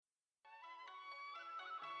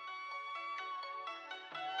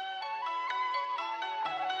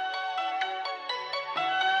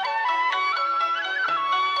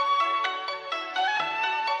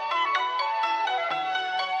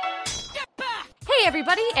Hey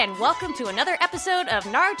everybody, and welcome to another episode of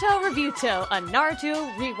Naruto Reviewto, a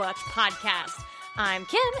Naruto rewatch podcast. I'm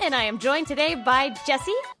Kim, and I am joined today by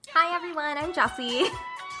Jesse. Hi everyone, I'm Jessie.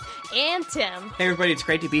 And Tim. Hey everybody, it's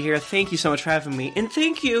great to be here. Thank you so much for having me. And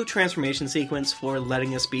thank you, Transformation Sequence, for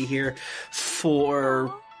letting us be here,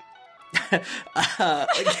 for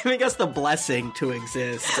giving us the blessing to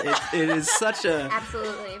exist. It is such a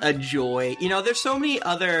joy. You know, there's so many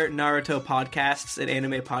other Naruto podcasts and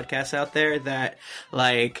anime podcasts out there that,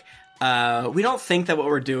 like, we don't think that what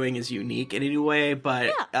we're doing is unique in any way,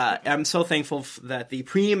 but I'm so thankful that the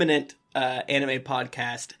preeminent anime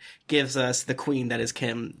podcast gives us the queen that is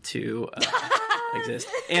Kim to exist.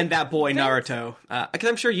 And that boy Naruto. Because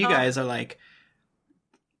I'm sure you guys are, like,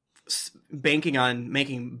 banking on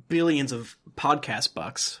making billions of podcast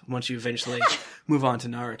bucks once you eventually move on to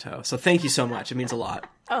Naruto. So thank you so much. It means a lot.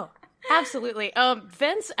 Oh, absolutely.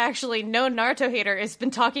 Vince, actually, no Naruto hater, has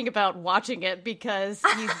been talking about watching it because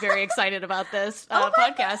he's very excited about this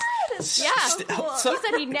podcast. Yeah. So, he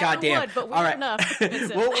said he never would, but we're right. enough.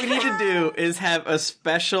 What we need to do is have a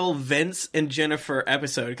special Vince and Jennifer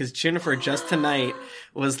episode, because Jennifer just tonight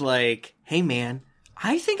was like, hey man,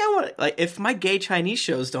 I think I want, like, if my gay Chinese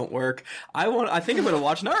shows don't work, I think I'm going to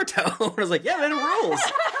watch Naruto. I was like, yeah, man, it rules.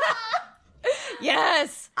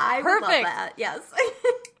 Yes. I Perfect. would love that, yes.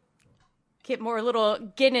 Get more little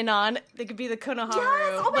Ginin on. They could be the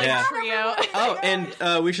Konohamaru trio. Oh, and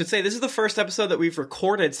we should say, this is the first episode that we've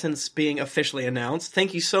recorded since being officially announced.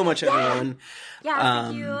 Thank you so much, everyone. Yeah,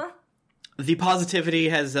 thank you. The positivity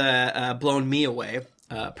has blown me away,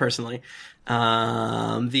 personally.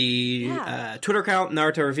 The Twitter account,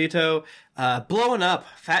 Naruto Reviewto, blowing up,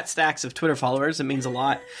 fat stacks of Twitter followers. It means a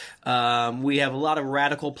lot. We have a lot of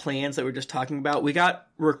radical plans that we're just talking about. We got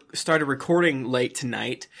started recording late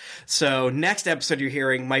tonight, so next episode you're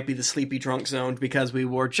hearing might be the sleepy drunk zone, because we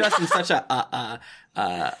were just in such a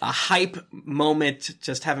hype moment,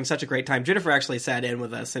 just having such a great time. Jennifer actually sat in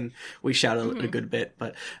with us and we shouted a good bit,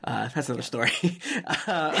 but that's another story.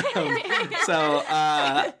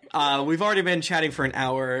 So we've already been chatting for an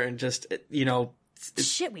hour and just, you know,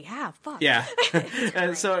 Shit, we have. Fuck. Yeah.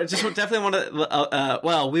 So just definitely want to,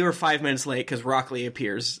 well, we were 5 minutes late because Rock Lee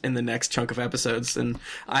appears in the next chunk of episodes, and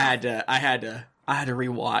I had to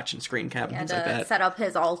rewatch and screen cap and things like that. Set up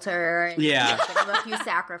his altar and give him a few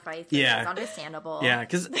sacrifices. Yeah. It's understandable. Yeah,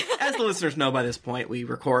 because as the listeners know by this point, we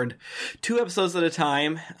record 2 episodes at a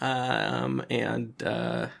time,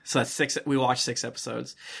 so that's 6. We watch 6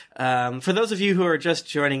 episodes. For those of you who are just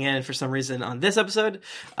joining in for some reason on this episode,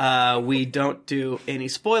 we don't do any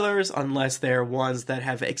spoilers unless they're ones that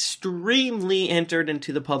have extremely entered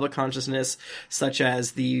into the public consciousness, such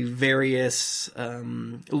as the various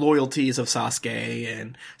loyalties of Sasuke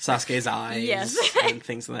and Sasuke's eyes and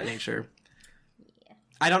things of that nature. Yeah.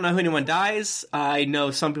 I don't know who anyone dies. I know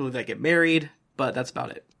some people that get married, but that's about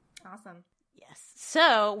it. Awesome. Yes.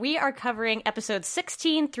 So we are covering episodes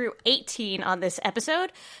 16 through 18 on this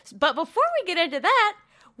episode. But before we get into that,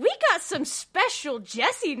 we got some special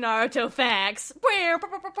Jessie Naruto facts.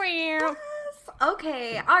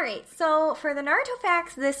 Okay, alright, so for the Naruto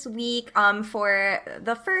facts this week, for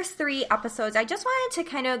the first 3 episodes, I just wanted to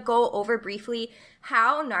kind of go over briefly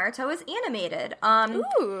how Naruto is animated.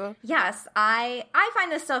 Ooh. Yes, I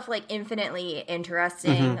find this stuff, like, infinitely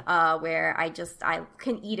interesting, where I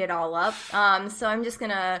can eat it all up. So I'm just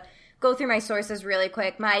gonna go through my sources really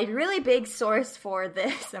quick. My really big source for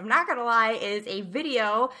this, I'm not gonna lie, is a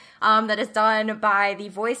video that is done by the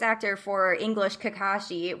voice actor for English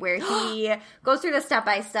Kakashi, where he goes through the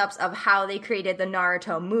step-by-steps of how they created the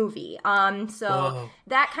Naruto movie.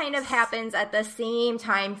 That kind of happens at the same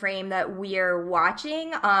time frame that we're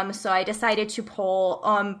watching. So I decided to pull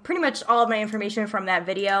pretty much all of my information from that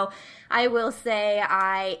video. I will say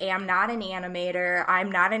I am not an animator.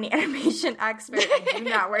 I'm not an animation expert. I do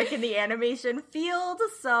not work in the animation field.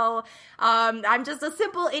 So I'm just a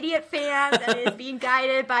simple idiot fan that is being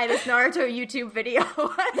guided by this Naruto YouTube video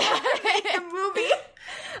the movie.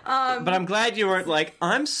 But I'm glad you weren't like,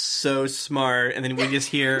 I'm so smart, and then we just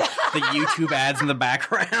hear the YouTube ads in the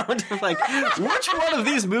background. Like, which one of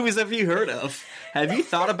these movies have you heard of? Have you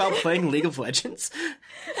thought about playing League of Legends?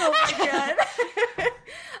 Oh my god.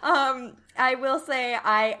 I will say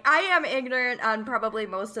I am ignorant on probably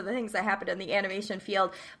most of the things that happened in the animation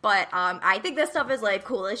field, but I think this stuff is, like,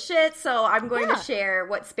 cool as shit, so I'm going to share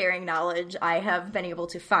what sparing knowledge I have been able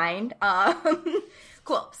to find.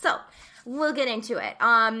 Cool. So, we'll get into it.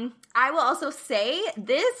 I will also say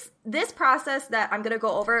this process that I'm going to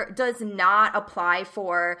go over does not apply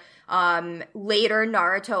for later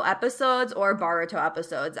Naruto episodes or Boruto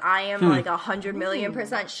episodes. I am like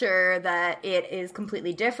 100,000,000% sure that it is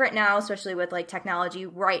completely different now, especially with like technology.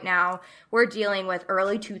 Right now, we're dealing with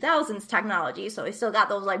early 2000s technology, so we still got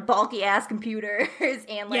those like bulky ass computers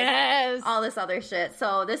and like all this other shit.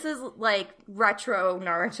 So this is like retro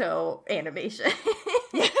Naruto animation.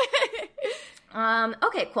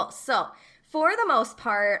 Okay, cool. So, for the most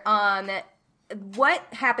part, what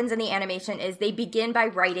happens in the animation is they begin by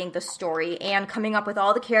writing the story and coming up with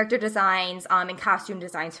all the character designs and costume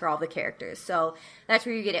designs for all the characters. So that's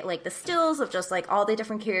where you get it, like the stills of just like all the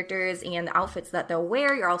different characters and the outfits that they'll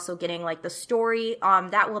wear. You're also getting like the story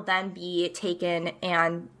that will then be taken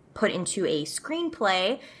and put into a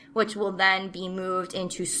screenplay, which will then be moved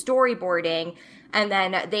into storyboarding. And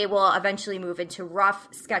then they will eventually move into rough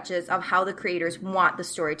sketches of how the creators want the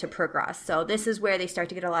story to progress. So this is where they start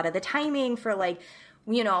to get a lot of the timing for like,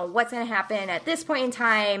 you know, what's going to happen at this point in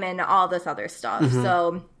time and all this other stuff.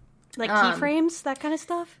 So like keyframes, that kind of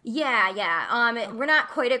stuff? Yeah. We're not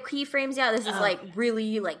quite at keyframes yet. This is like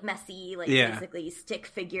really like messy, like basically stick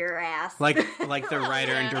figure ass. Like the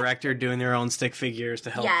writer and director doing their own stick figures to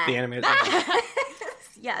help the animators.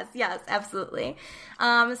 Yes, absolutely.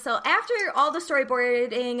 So after all the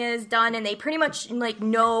storyboarding is done and they pretty much like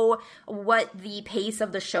know what the pace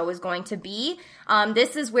of the show is going to be,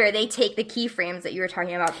 this is where they take the keyframes that you were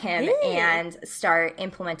talking about, Kim, and start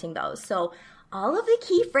implementing those. So all of the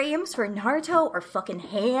keyframes for Naruto are fucking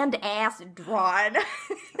hand-ass drawn.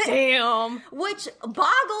 Damn. Which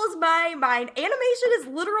boggles my mind. Animation is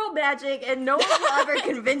literal magic and no one will ever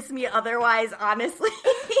convince me otherwise, honestly.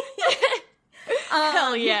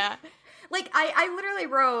 Hell yeah. Like, I literally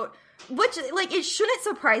wrote, which, like, it shouldn't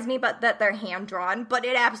surprise me but that they're hand-drawn, but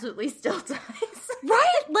it absolutely still does.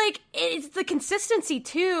 Right? Like, it's the consistency,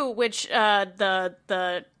 too, which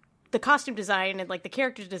the costume design and, like, the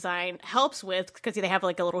character design helps with, because they have,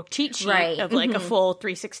 like, a little cheat sheet of, like, a full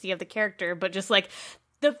 360 of the character, but just, like,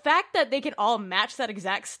 the fact that they can all match that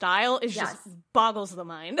exact style is just boggles the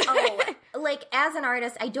mind. Like, as an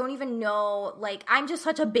artist, I don't even know, like, I'm just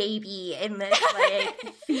such a baby in this,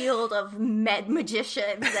 like, field of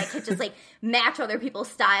magicians that could just, like, match other people's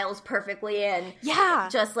styles perfectly and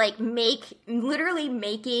just, like, literally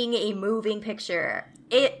making a moving picture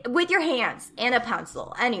with your hands and a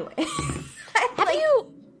pencil. Anyway.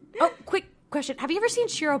 Quick question. Have you ever seen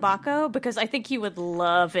Shirobako? Because I think you would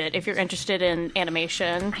love it if you're interested in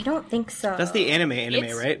animation. I don't think so. That's the anime,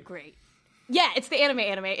 it's right? Great. Yeah, it's the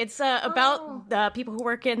anime. It's about people who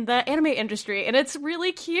work in the anime industry, and it's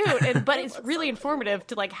really cute, but it's really informative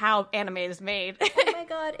to like how anime is made. Oh my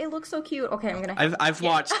god, it looks so cute. Okay, I'm gonna. I've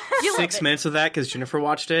watched 6 minutes of that because Jennifer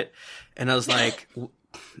watched it, and I was like,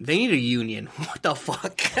 they need a union. What the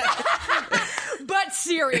fuck? But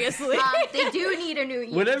seriously, they do need a new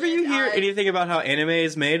union. Whenever you hear anything about how anime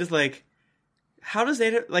is made, it's like, how does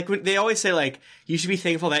they, like, when they always say, like, you should be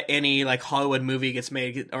thankful that any, like, Hollywood movie gets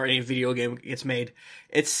made, or any video game gets made.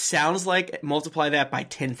 It sounds like, multiply that by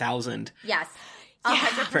 10,000. Yes.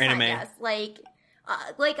 100%, for anime. Yes. I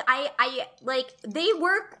they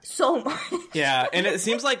work so much. Yeah, and it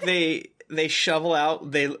seems like they shovel out,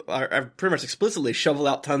 they are pretty much explicitly shovel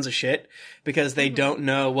out tons of shit, because they don't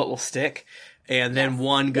know what will stick. And then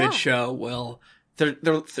one good show will, they're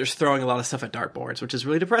throwing a lot of stuff at dartboards, which is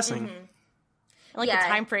really depressing. Like the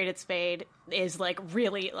time frame it's made is like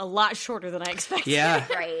really a lot shorter than I expected. Yeah,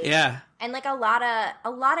 right. Yeah, and like a lot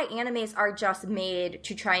of animes are just made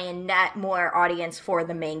to try and net more audience for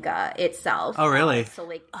the manga itself. Oh, really? So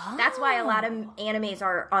like that's why a lot of animes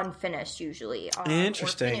are unfinished usually.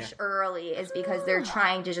 Interesting. Or finished early is because they're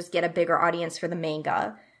trying to just get a bigger audience for the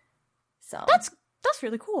manga. So that's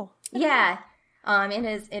really cool. Yeah,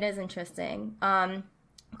 it is interesting.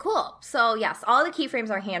 Cool. So yes, all the keyframes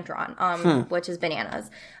are hand drawn, which is bananas.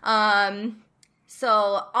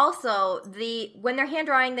 So also when they're hand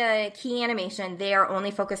drawing the key animation, they are only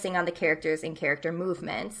focusing on the characters and character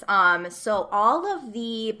movements. So all of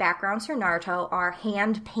the backgrounds for Naruto are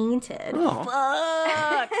hand painted. Oh.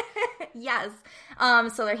 Fuck. Yes.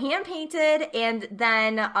 So they're hand painted, and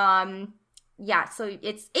then yeah, so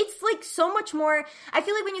it's like so much more. I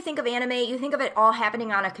feel like when you think of anime, you think of it all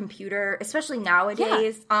happening on a computer, especially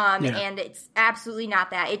nowadays. And it's absolutely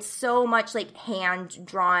not that. It's so much like hand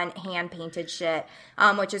drawn, hand painted shit,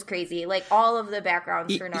 which is crazy. Like all of the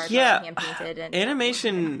backgrounds for Naruto are hand painted. And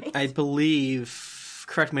animation, I believe,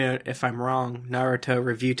 correct me if I'm wrong, Naruto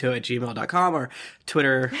Reviewto at gmail.com or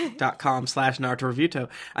twitter.com/Naruto Reviewto.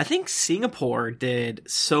 I think Singapore did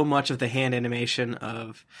so much of the hand animation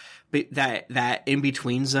of that in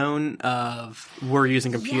between zone of we're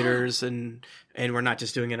using computers and we're not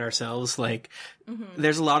just doing it ourselves. Like,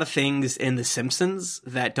 there's a lot of things in The Simpsons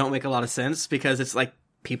that don't make a lot of sense because it's like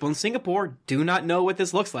people in Singapore do not know what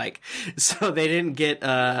this looks like, so they didn't get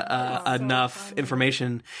enough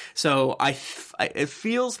information. So it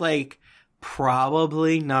feels like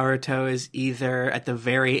probably Naruto is either at the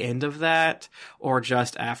very end of that or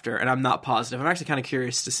just after, and I'm not positive. I'm actually kind of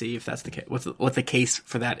curious to see if that's the case, what the case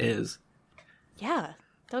for that is. Yeah,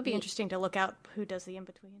 that would be interesting to look out who does the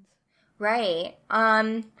in-betweens. Right.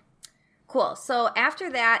 Cool. So after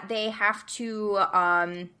that, they have to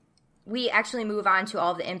we actually move on to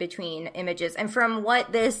all the in-between images. And from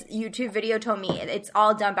what this YouTube video told me, it's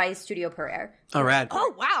all done by Studio Perrier. Oh, rad.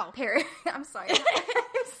 Oh, wow. Perrier. I'm sorry.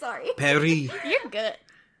 I'm sorry. Perry. You're good.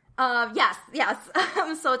 Yes.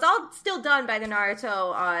 So it's all still done by the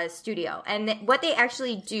Naruto studio. And what they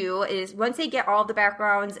actually do is once they get all the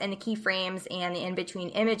backgrounds and the keyframes and the in-between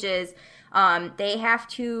images, they have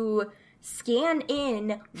to scan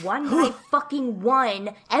in one by fucking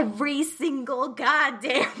one every single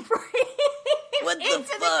goddamn frame. What the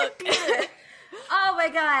fuck? Oh my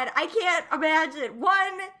god, I can't imagine.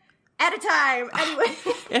 One at a time. Anyway.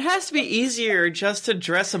 It has to be easier just to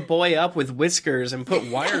dress a boy up with whiskers and put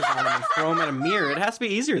wires on him and throw him in a mirror. It has to be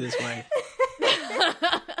easier this way.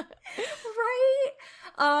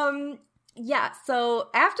 Right? Yeah, so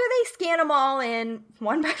after they scan them all in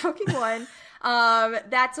one by fucking one,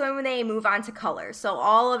 that's when they move on to color. So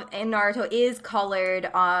all of Naruto is colored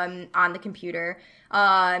on the computer.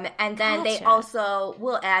 And then they also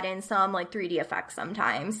will add in some like 3D effects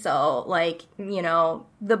sometimes. So like, you know,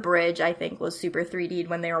 the bridge I think was super 3D'd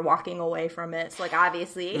when they were walking away from it. So like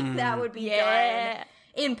obviously that would be done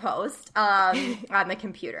in post on the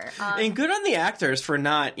computer. And good on the actors for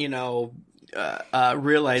not, you know,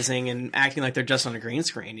 realizing and acting like they're just on a green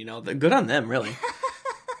screen. You know, good on them, really.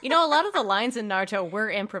 You know, a lot of the lines in Naruto were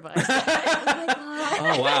improvised.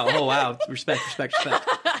 Oh wow. Respect.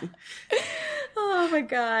 Oh my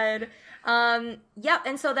god. Yep,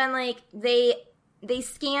 and so then like they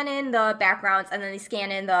scan in the backgrounds and then they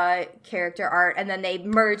scan in the character art and then they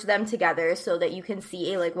merge them together so that you can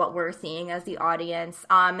see like what we're seeing as the audience.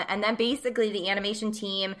 And then basically the animation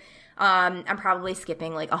team, I'm probably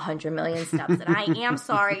skipping like 100 million steps, and I am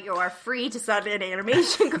sorry. You are free to send in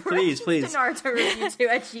animation please to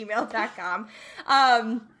narutoreviewto@gmail.com.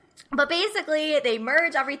 But basically, they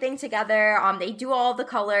merge everything together. They do all the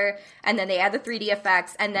color, and then they add the 3D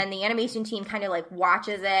effects, and then the animation team kind of like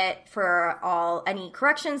watches it for any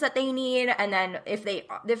corrections that they need, and then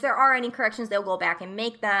if there are any corrections, they'll go back and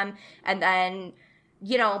make them, and then,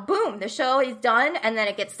 you know, boom, the show is done, and then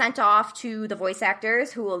it gets sent off to the voice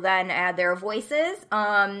actors, who will then add their voices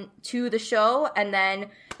to the show, and then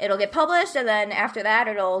it'll get published, and then after that,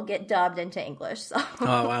 it'll get dubbed into English. So.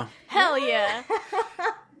 Oh wow! Hell yeah!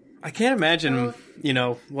 I can't imagine, you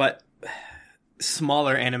know, what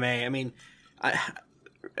smaller anime. I mean,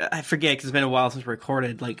 I forget because it's been a while since we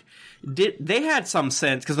recorded. Like, they had some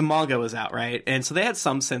sense because the manga was out, right? And so they had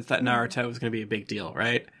some sense that Naruto was going to be a big deal,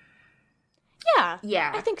 right?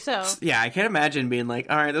 Yeah, I think so. Yeah, I can't imagine being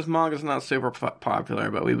like, all right, this manga's not super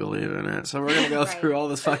popular, but we believe in it, so we're going to go through all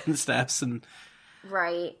these fucking steps and.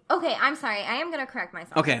 Right. Okay, I'm sorry. I am going to correct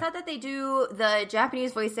myself. Okay. I thought that they do the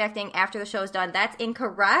Japanese voice acting after the show's done. That's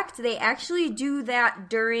incorrect. They actually do that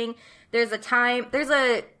during... There's a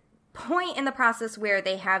point in the process where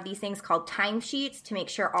they have these things called timesheets to make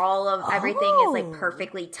sure all of everything is like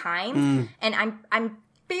perfectly timed. And I'm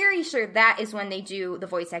very sure that is when they do the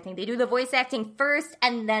voice acting. They do the voice acting first,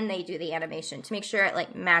 and then they do the animation to make sure it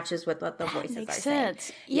like matches with what the voices are saying. Makes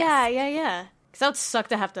sense. Yeah. Because that would suck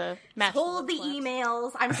to have to match. Hold the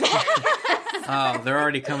emails. I'm sorry. Oh, they're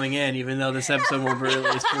already coming in, even though this episode won't be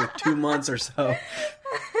released for 2 months or so.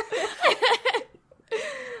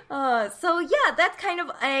 So yeah, that's kind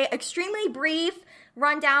of a extremely brief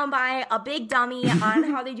rundown by a big dummy on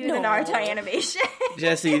how they do the Naruto animation.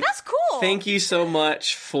 Jesse, that's cool. Thank you so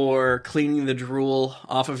much for cleaning the drool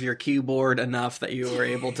off of your keyboard enough that you were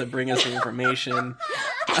able to bring us the information.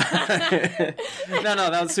 No,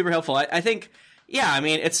 that was super helpful. I think, yeah, I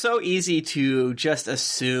mean, it's so easy to just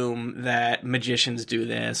assume that magicians do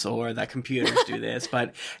this or that computers do this,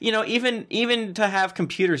 but, you know, even to have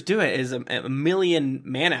computers do it is a million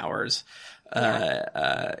man hours in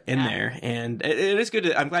there, and it is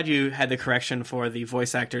good. I'm glad you had the correction for the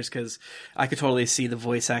voice actors, because I could totally see the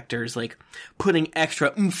voice actors like putting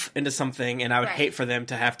extra oomph into something, and I would hate for them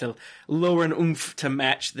to have to lower an oomph to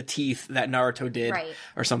match the teeth that Naruto did,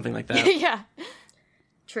 or something like that. Yeah,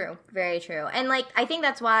 true, very true. And like, I think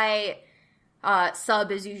that's why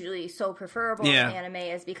sub is usually so preferable in anime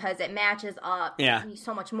is because it matches up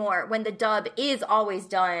so much more when the dub is always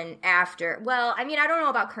done after. Well, I mean, I don't know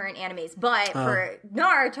about current animes, but for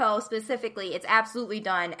Naruto specifically, it's absolutely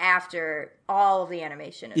done after all of the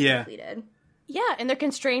animation is completed. Yeah, and they're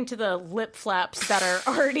constrained to the lip flaps that are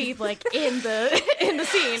already like in the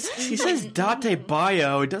scene. He says "date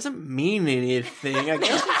bio." It doesn't mean anything. I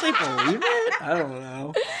guess if they believe it. I don't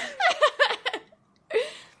know.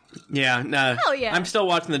 Yeah, no. I'm still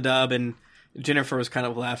watching the dub, and Jennifer was kind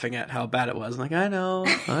of laughing at how bad it was. I'm like, I know.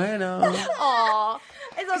 Aw,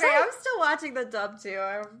 it's okay. I'm still watching the dub too.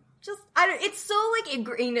 It's so like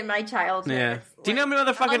ingrained in my childhood. Yeah. Do you know how many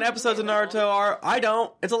other fucking episodes of Naruto are? I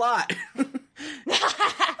don't. It's a lot.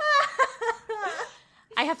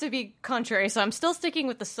 I have to be contrary, so I'm still sticking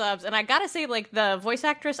with the subs. And I gotta say, like, the voice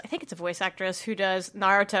actress, I think it's a voice actress who does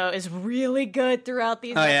Naruto, is really good throughout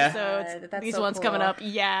these episodes. These so ones cool. coming up.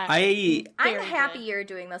 Yeah. I'm happy you're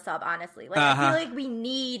doing the sub, honestly. Like, I feel like we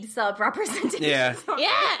need sub representation. Yeah.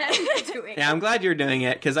 Yeah, I'm glad you're doing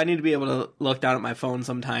it, because I need to be able to look down at my phone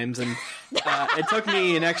sometimes. And it took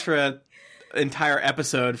me an extra entire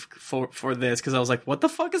episode for this because I was like, what the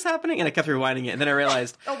fuck is happening? And I kept rewinding it, and then I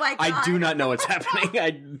realized oh my God. I do not know what's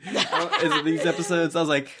happening. These episodes, I was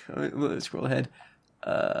like, let's scroll ahead.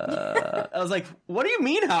 I was like, what do you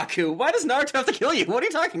mean, Haku? Why does Naruto have to kill you? What are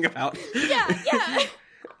you talking about? Yeah.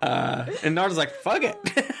 And Naruto's like, fuck it.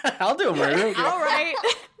 I'll do a murder. All right.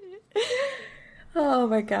 Oh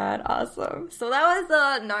my God, awesome. So that was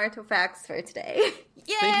the Naruto facts for today.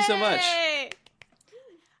 Yay! Thank you so much.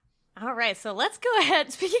 All right, so let's go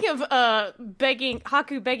ahead. Speaking of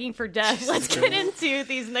Haku begging for death, let's get into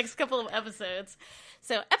these next couple of episodes.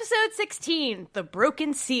 So, episode 16, The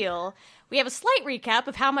Broken Seal. We have a slight recap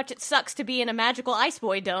of how much it sucks to be in a magical Ice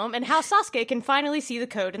Boy dome and how Sasuke can finally see the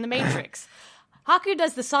code in the Matrix. Haku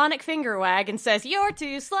does the sonic finger wag and says, "You're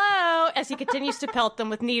too slow," as he continues to pelt them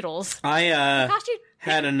with needles. I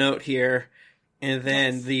had a note here. And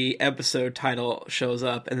then the episode title shows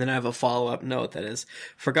up, and then I have a follow-up note that is,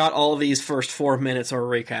 forgot all of these first 4 minutes or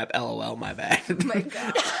recap, LOL, my bad. Oh my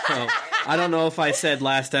God. So, I don't know if I said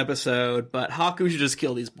last episode, but Haku should just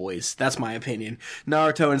kill these boys. That's my opinion.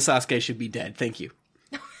 Naruto and Sasuke should be dead. Thank you.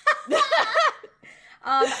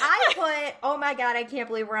 I put, oh my God, I can't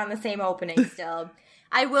believe we're on the same opening still.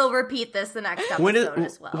 I will repeat this the next episode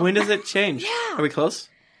as well. When does it change? Yeah. Are we close?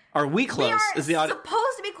 Are we close? Is the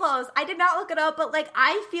supposed to be close. I did not look it up, but like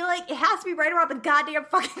I feel like it has to be right around the goddamn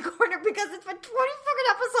fucking corner because it's been 20 fucking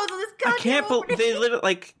episodes of this goddamn I can't believe they literally,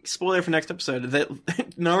 like, spoiler for next episode, that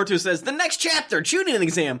Naruto says, the next chapter, Chunin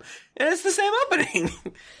exam, and it's the same opening.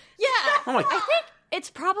 Yeah. I'm like, I think it's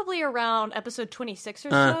probably around episode 26 or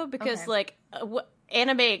so because like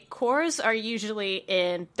anime cores are usually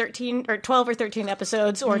in 13 or 12 or 13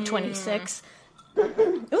 episodes or 26.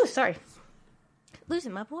 Oh, sorry.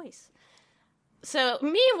 Losing my voice. So,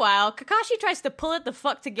 meanwhile, Kakashi tries to pull it the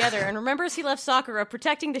fuck together and remembers he left Sakura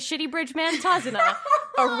protecting the shitty bridge man Tazuna.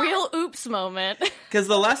 A real oops moment. Because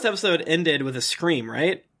the last episode ended with a scream,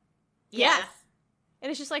 right? Yeah. And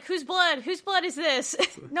it's just like, whose blood? Whose blood is this?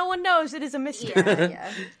 No one knows. It is a mystery.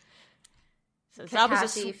 Yeah. So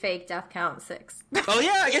Kakashi fake death count 6. Oh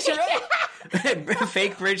yeah, I guess you're right.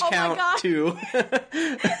 Fake bridge count 2.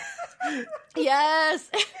 Yes.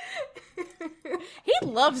 He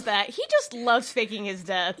loves that. He just loves faking his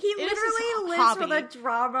death. He literally lives for the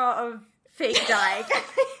drama of fake dying.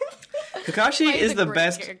 Kakashi is the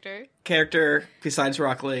best character besides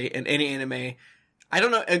Rock Lee in any anime. I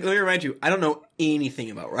don't know. Let me remind you, I don't know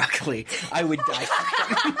anything about Rock Lee. I would die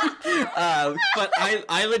for him. But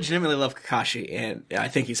I legitimately love Kakashi, and I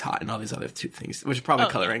think he's hot in all these other two things, which is probably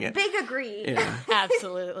coloring it. Big agree. Yeah.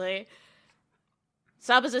 Absolutely.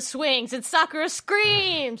 Zabuza swings and Sakura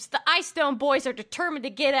screams. The Ice Stone boys are determined to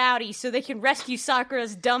get outie so they can rescue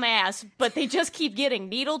Sakura's dumb ass, but they just keep getting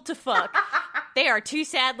needled to fuck. They are two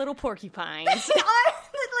sad little porcupines. The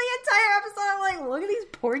entire episode, I'm like, look at these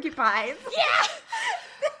porcupines. Yeah!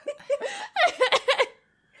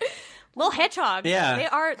 Little hedgehog. Yeah. They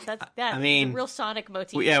are, I mean, a real Sonic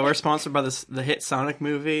motif. We're sponsored by the hit Sonic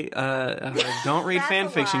movie. Don't read fan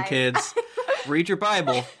fiction, kids. Read your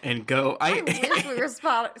Bible and go. I wish we were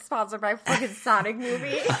sponsored by fucking Sonic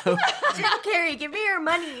movie. Jim Carrey, give me your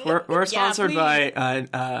money. We're sponsored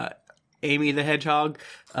by Amy the Hedgehog.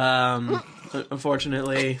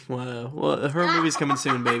 Unfortunately, her movie's coming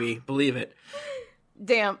soon, baby. Believe it.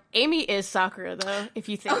 Damn, Amy is Sakura, though, if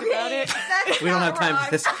you think about it. We don't have time for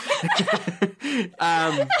this.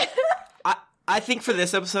 I think for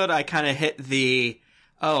this episode, I kind of hit the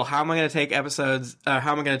oh, how am I going to take episodes?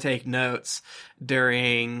 How am I going to take notes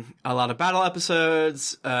during a lot of battle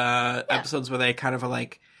episodes? Episodes where they kind of are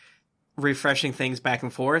like refreshing things back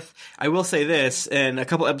and forth. I will say this, in a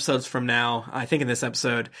couple episodes from now, I think in this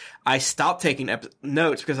episode, I stopped taking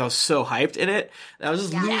notes because I was so hyped in it. I was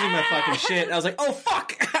just losing my fucking shit. I was like, oh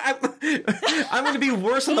fuck, I'm going to be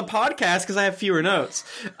worse on the podcast because I have fewer notes.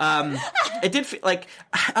 It did feel like,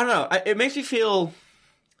 I don't know, it makes me feel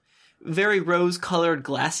very rose-colored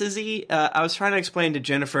glasses-y. I was trying to explain to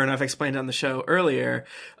Jennifer, and I've explained it on the show earlier,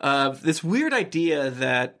 this weird idea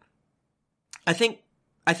that I think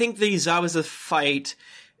the Zabuza fight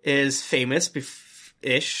is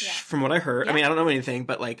famous-ish, from what I heard. Yeah. I mean, I don't know anything,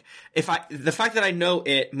 but like, the fact that I know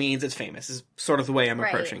it means it's famous is sort of the way I'm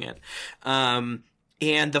approaching it.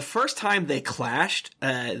 And the first time they clashed,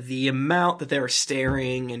 the amount that they were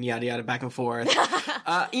staring and yada yada back and forth,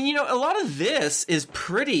 and, you know, a lot of this is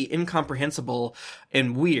pretty incomprehensible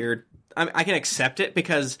and weird. I can accept it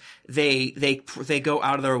because they go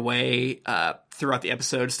out of their way throughout the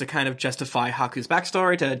episodes to kind of justify Haku's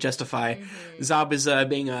backstory, to justify Zabuza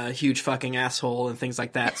being a huge fucking asshole and things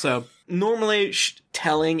like that. So normally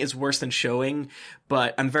telling is worse than showing,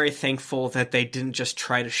 but I'm very thankful that they didn't just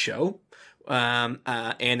try to show. And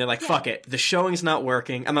they're like, fuck it, the showing's not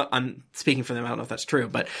working. I'm speaking for them, I don't know if that's true,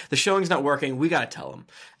 but the showing's not working, we gotta tell them.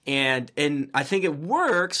 And I think it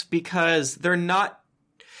works because they're not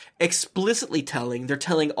explicitly telling, they're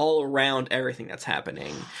telling all around everything that's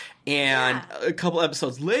happening. And a couple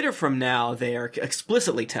episodes later from now, they are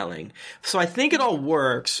explicitly telling. So I think it all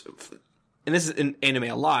works. And this is in anime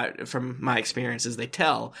a lot from my experiences. They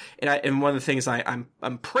tell, and one of the things I'm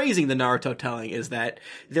praising the Naruto telling is that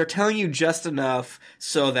they're telling you just enough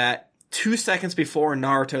so that 2 seconds before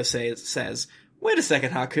Naruto says, "Wait a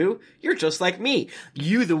second, Haku, you're just like me."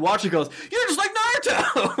 You, the watcher, goes, "You're just like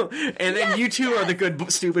Naruto," and then you too are the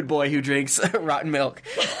good stupid boy who drinks rotten milk.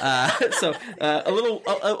 So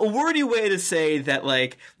a wordy way to say that,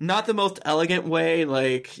 like, not the most elegant way,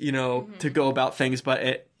 like, you know, to go about things, but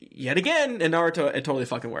it. Yet again, in Naruto, it totally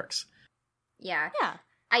fucking works. Yeah.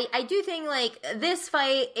 I do think, like, this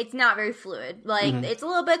fight, it's not very fluid. Like, it's a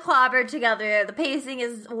little bit clobbered together. The pacing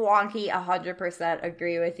is wonky, 100%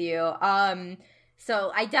 agree with you.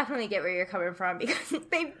 So I definitely get where you're coming from, because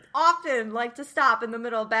they often like to stop in the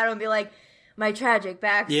middle of battle and be like, my tragic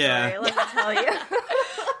backstory, let me tell you.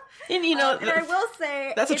 And, you know, and I will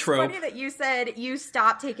say, that's a trope. It's funny that you said you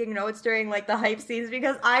stopped taking notes during, like, the hype scenes,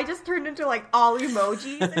 because I just turned into, like, all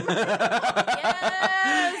emojis.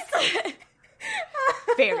 Yes!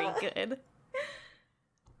 Very good.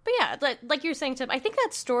 But yeah, like you're saying, Tim, I think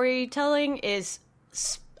that storytelling is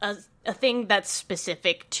a thing that's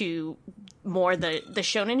specific to more the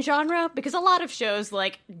shonen genre, because a lot of shows,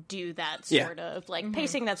 like, do that sort of, like,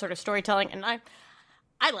 pacing, that sort of storytelling, and I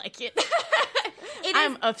like it.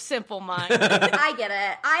 I'm of simple mind. I get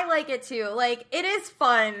it. I like it too. Like, it is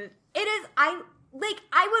fun. It is, I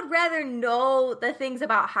would rather know the things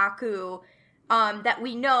about Haku that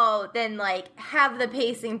we know than, like, have the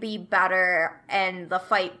pacing be better and the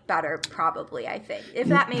fight better, probably, I think. If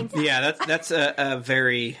that makes sense. Yeah, that's a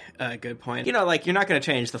very good point. You know, like, you're not going to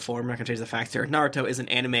change the form, you're not going to change the facts here. Naruto is an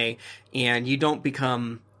anime, and you don't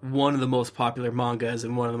become one of the most popular mangas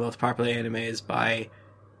and one of the most popular animes by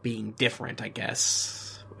being different, I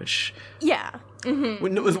guess, which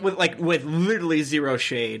with literally zero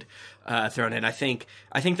shade thrown in. I think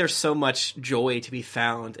there's so much joy to be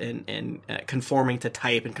found in conforming to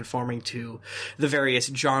type and conforming to the various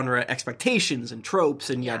genre expectations and tropes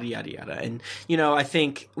and yada yada yada. And, you know, I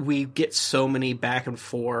think we get so many back and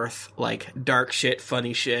forth, like, dark shit,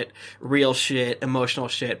 funny shit, real shit, emotional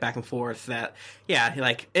shit back and forth, that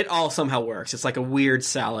like, it all somehow works. It's like a weird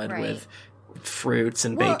salad with fruits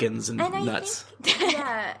and bacons and nuts.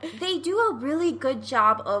 Think, they do a really good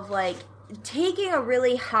job of, like, taking a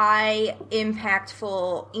really high,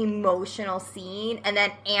 impactful, emotional scene and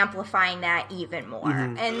then amplifying that even more.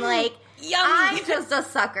 And, like, I'm just a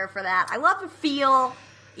sucker for that. I love to feel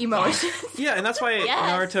emotions. Yeah, and that's why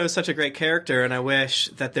Naruto is such a great character, and I wish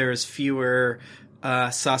that there's fewer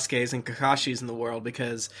Sasuke's and Kakashi's in the world,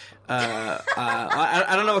 because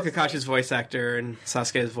I don't know what Kakashi's voice actor and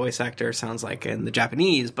Sasuke's voice actor sounds like in the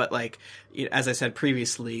Japanese, but, like, as I said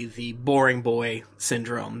previously, the boring boy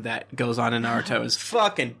syndrome that goes on in Naruto is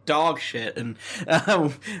fucking dog shit, and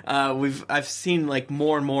I've seen, like,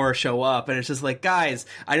 more and more show up, and it's just like, guys,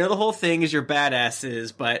 I know the whole thing is you're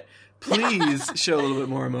badasses, but please show a little bit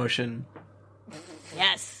more emotion.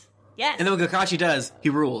 Yes. And then when Kakashi does, he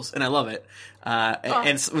rules, and I love it.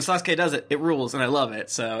 And when Sasuke does it, it rules, and I love it.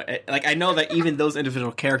 So, I know that even those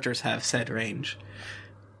individual characters have said range.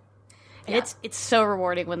 And it's so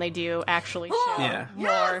rewarding when they do actually show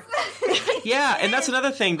more. Yeah, and that's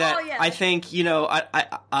another thing that I think, you know,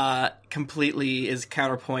 I completely is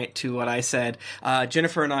counterpoint to what I said.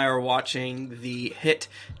 Jennifer and I are watching the hit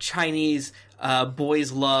Chinese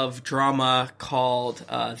boys love drama called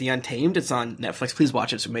The Untamed. It's on Netflix. Please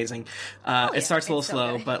watch it. It's amazing. It starts a little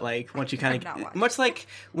slow, but like once you kind of, much like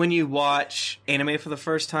when you watch anime for the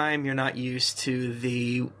first time, you're not used to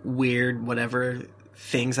the weird whatever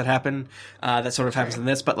things that happen. That sort of happens in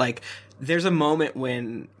this, but like there's a moment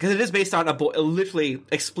when, because it is based on a literally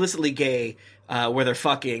explicitly gay, where they're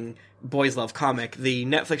fucking boys love comic. The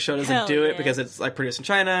Netflix show doesn't do it because it's like produced in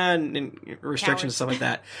China and restrictions and stuff like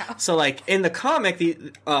that. So like in the comic,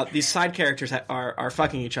 these side characters are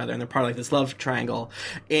fucking each other and they're part of like this love triangle.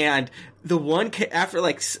 And the one after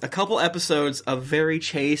like a couple episodes of very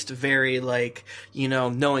chaste, very like, you know,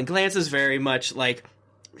 knowing glances, very much like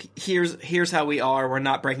here's how we are, we're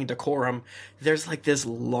not breaking decorum. There's like this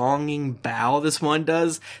longing bow this one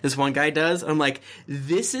guy does. I'm like,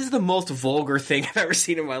 this is the most vulgar thing I've ever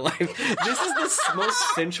seen in my life. This is the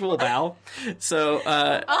most sensual bow. So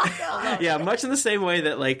much in the same way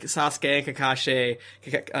that like Sasuke and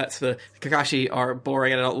Kakashi are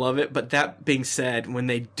boring and I don't love it, but that being said, when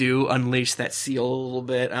they do unleash that seal a little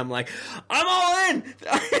bit, I'm like, I'm all in.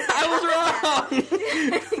 I was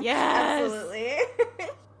wrong. Yes, absolutely.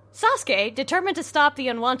 Sasuke, determined to stop the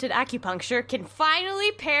unwanted acupuncture, can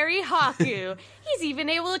finally parry Haku. He's even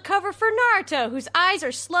able to cover for Naruto, whose eyes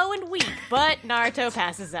are slow and weak, but Naruto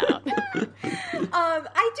passes out.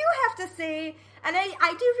 I do have to say, and I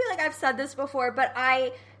do feel like I've said this before, but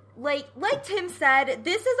I, like Tim said,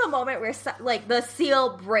 this is a moment where, like, the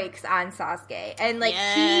seal breaks on Sasuke. And, like,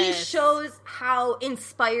 he shows how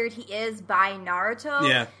inspired he is by Naruto.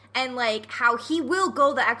 Yeah. And, like, how he will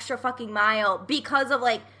go the extra fucking mile because of,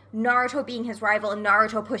 like, Naruto being his rival and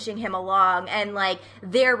Naruto pushing him along and, like,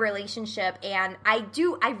 their relationship. And I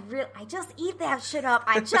just eat that shit up.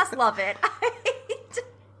 I just love it.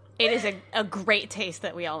 It is a great taste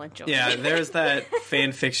that we all enjoy. Yeah, there's that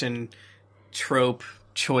fan fiction trope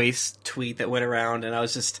choice tweet that went around, and I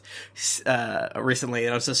was just recently,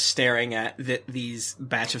 and I was just staring at these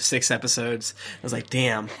batch of 6 episodes. I was like,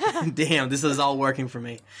 damn, this is all working for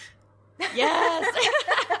me. Yes.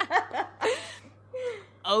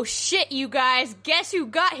 Oh shit, you guys, guess who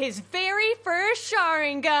got his very first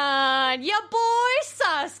Sharingan? Ya boy,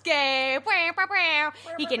 Sasuke!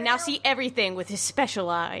 He can now see everything with his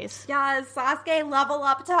special eyes. Yes, Sasuke level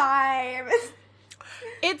up time!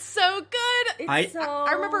 It's so good!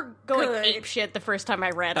 I remember going apeshit the first time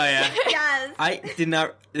I read it. Oh, yeah? Yes! I did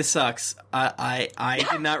not, this sucks, I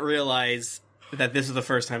did not realize that this was the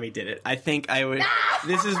first time he did it. I think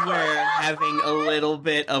this is where having a little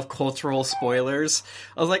bit of cultural spoilers,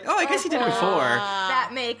 I was like, oh, I guess he did it before.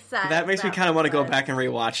 That makes sense. That makes me kind of want to go back and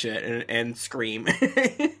rewatch it and scream.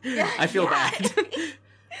 I feel bad.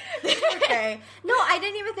 Okay. No, I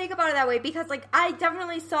didn't even think about it that way because, like, I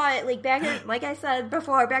definitely saw it, like, back in, like I said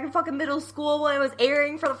before, back in fucking middle school when it was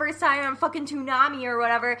airing for the first time on fucking Toonami or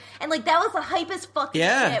whatever, and, like, that was the hypest fucking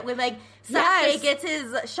shit when, like, Sasuke gets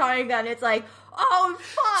his Sharingan. It's like, oh,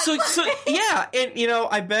 fuck! So yeah, and, you know,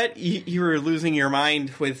 I bet you were losing your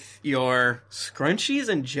mind with your scrunchies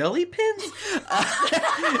and jelly pins?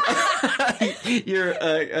 You're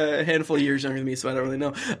a handful of years younger than me, so I don't really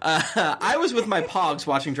know. I was with my pogs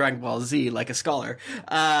watching Dragon Ball Z like a scholar.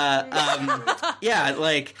 Yeah,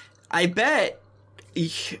 like, I bet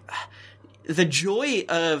the joy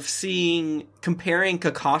of comparing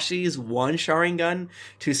Kakashi's 1 Sharingan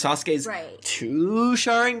to Sasuke's 2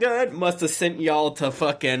 Sharingan must have sent y'all to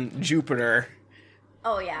fucking Jupiter.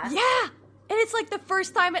 Oh, yeah. Yeah! And it's like the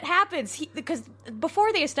first time it happens. Because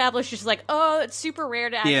before they established just like, oh, it's super rare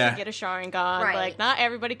to actually get a Sharingan. Right. Like, not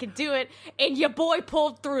everybody can do it. And your boy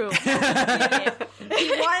pulled through. He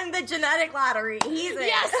won the genetic lottery. He's in.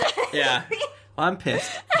 Yes! Yeah. Well, I'm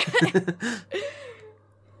pissed.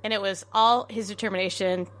 And it was all his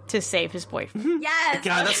determination to save his boyfriend. Yes!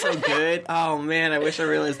 God, that's so good. Oh, man, I wish I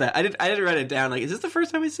realized that. I didn't write it down. Like, is this the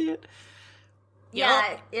first time we see it?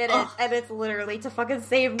 Yeah, it is. And it's literally to fucking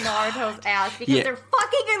save Naruto's ass because they're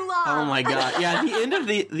fucking in love. Oh, my God. Yeah, the end of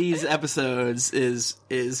these episodes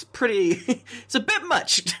is pretty... It's a bit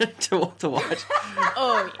much to watch.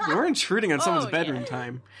 Oh, yeah. We're intruding on someone's bedroom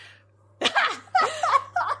time.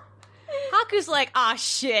 Haku's like, ah,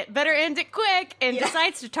 shit, better end it quick, and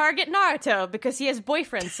decides to target Naruto because he has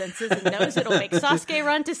boyfriend senses and knows it'll make Sasuke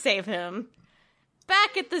run to save him.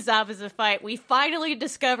 Back at the Zabuza fight, we finally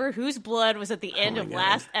discover whose blood was at the end of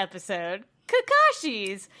last episode.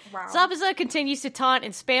 Kakashi's! Wow. Zabuza continues to taunt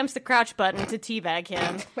and spams the crouch button to teabag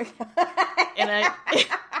him.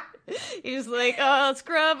 He's like, oh,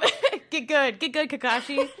 scrub. Get good,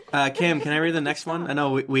 Kakashi. Kim, can I read the next one? I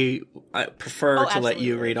know I prefer to let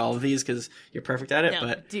you read all of these because you're perfect at it,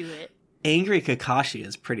 but do it. Angry Kakashi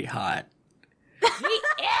is pretty hot. He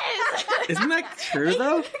is! Isn't that true,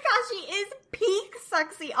 though? Kakashi is peak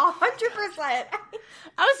sexy, 100%. I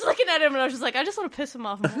was looking at him and I was just like, I just want to piss him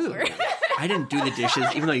off more. I didn't do the dishes,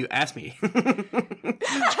 even though you asked me.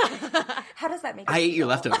 How does that make I ate your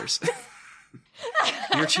leftovers.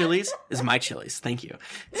 Your Chili's is my Chili's. Thank you.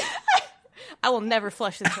 I will never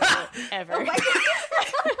flush the toilet, ever.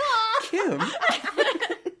 Kim.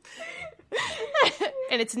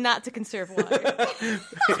 And it's not to conserve water.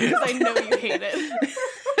 Because I know you hate it.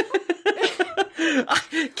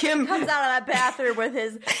 Kim comes out of that bathroom with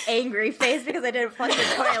his angry face because I didn't flush the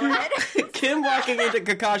toilet. Kim walking into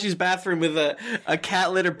Kakashi's bathroom with a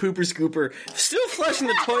cat litter pooper scooper, still flushing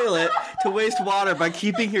the toilet to waste water by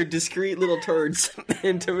keeping her discreet little turds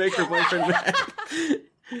and to make her boyfriend mad.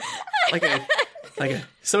 Like a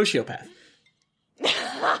sociopath.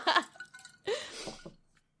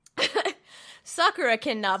 Sakura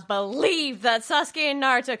cannot believe that Sasuke and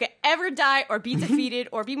Naruto could ever die or be defeated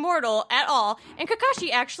or be mortal at all, and Kakashi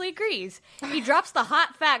actually agrees. He drops the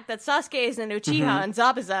hot fact that Sasuke is an Uchiha and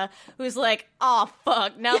Zabuza, who's like, aw,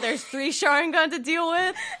 fuck, now there's 3 Sharingan to deal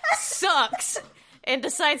with? Sucks! And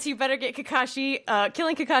decides he better get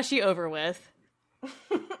killing Kakashi over with.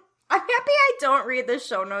 I'm happy I don't read the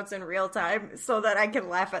show notes in real time so that I can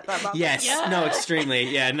laugh at them. Yes, no, extremely.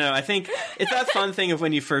 Yeah, no, I think it's that fun thing of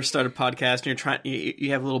when you first start a podcast and you're trying,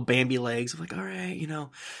 you have little Bambi legs of like, all right,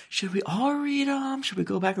 should we all read them? Should we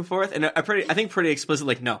go back and forth? And I think pretty explicit,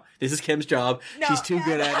 like, no, this is Kim's job. No. She's too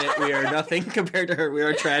good at it. We are nothing compared to her. We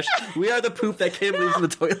are trash. We are the poop that Kim leaves in the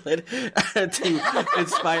toilet to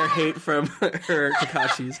inspire hate from her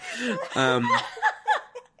Kakashis.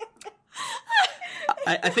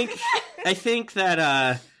 I think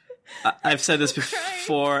that I've said this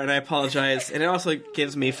before, and I apologize, and it also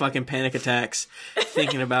gives me fucking panic attacks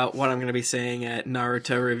thinking about what I'm going to be saying at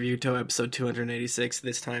Naruto Reviewto episode 286.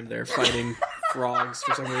 This time they're fighting frogs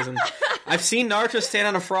for some reason. I've seen Naruto stand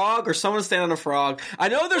on a frog, or someone stand on a frog. I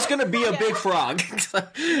know there's going to be a big frog.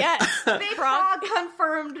 Yes, big frog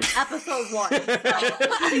confirmed episode 1.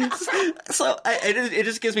 So it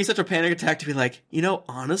just gives me such a panic attack to be like,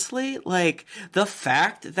 honestly, like, the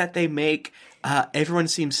fact that they make everyone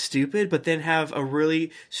seems stupid, but then have a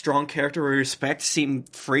really strong character we respect seem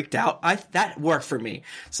freaked out. That worked for me.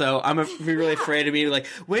 So I'm really afraid to be like,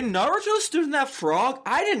 when Naruto stood in that frog,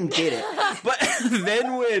 I didn't get it. But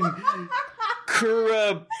then when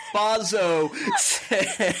Kurabazo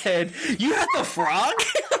said, you had the frog?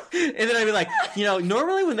 And then I'd be like,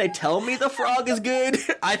 normally when they tell me the frog is good,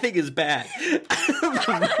 I think it's bad.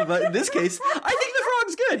 But in this case, I think the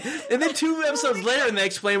frog's good. And then 2 episodes later, and they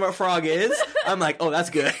explain what frog is, I'm like, oh, that's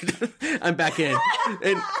good. I'm back in.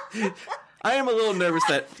 And I am a little nervous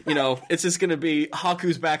that, it's just going to be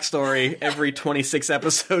Haku's backstory every 26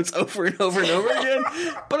 episodes over and over and over again.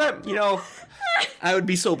 But, I would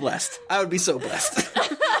be so blessed. I'm crying.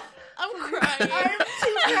 I'm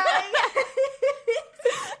too crying.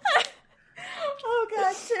 Oh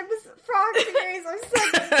god, Tim's frog theories are so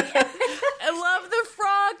good. I love the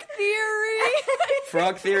frog theory.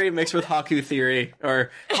 Frog theory mixed with Haku theory,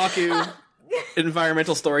 or Haku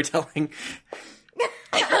environmental storytelling.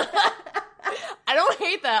 I don't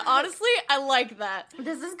hate that. Honestly, I like that.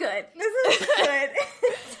 This is good.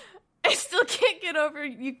 I still can't get over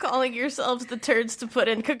you calling yourselves the turds to put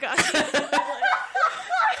in Kakashi.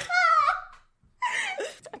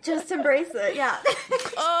 Just embrace it, yeah.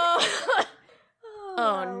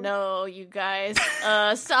 Oh no, you guys.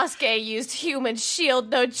 Sasuke used human shield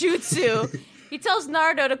no jutsu. He tells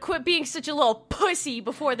Naruto to quit being such a little pussy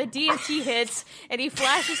before the DMT hits, and he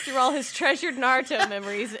flashes through all his treasured Naruto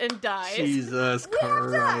memories and dies. Jesus Christ.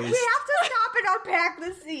 We have to stop and unpack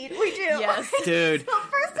the scene. We do. Yes. Dude. So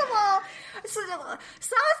first of all,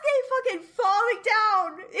 Sasuke fucking falling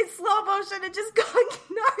down in slow motion and just going,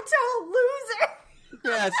 Naruto, loser.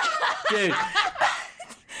 Yes. Dude.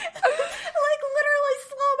 Like literally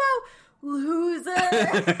slow-mo, loser.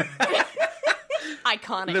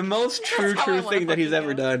 Iconic. The most true thing that he's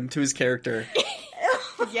ever done to his character.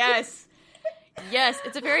 Yes,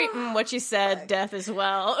 it's a very what you said death as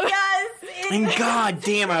well. Yes. And god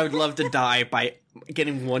damn, I would love to die by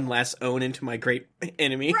getting one last own into my great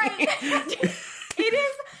enemy. Right. It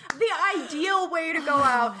is the ideal way way to go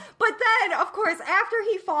out. But then, of course, after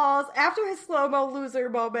he falls, after his slow-mo loser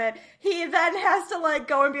moment, he then has to, like,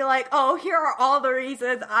 go and be like, oh, here are all the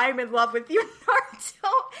reasons I'm in love with you,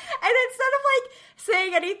 Naruto. And instead of, like,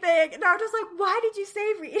 saying anything, Naruto's like, why did you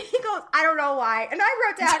save me? And he goes, I don't know why. And I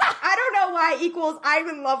wrote down, I don't know why equals I'm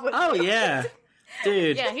in love with you. Oh, yeah.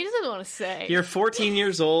 Dude. Yeah, he doesn't want to say. You're 14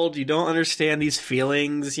 years old, you don't understand these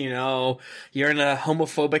feelings, you know, you're in a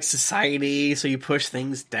homophobic society, so you push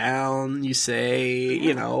things down, you say,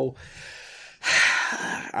 you know,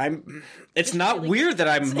 it's not weird that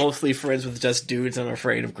I'm mostly friends with just dudes and I'm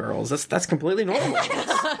afraid of girls. That's completely normal.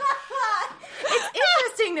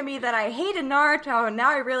 To me that I hated Naruto and now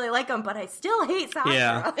I really like him, but I still hate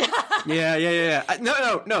Sakura. Yeah.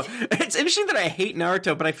 No. It's interesting that I hate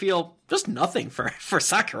Naruto, but I feel just nothing for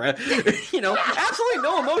Sakura. You know, absolutely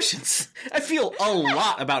no emotions. I feel a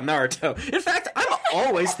lot about Naruto. In fact, I'm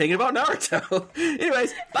always thinking about Naruto.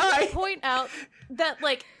 Anyways, bye. Point out that,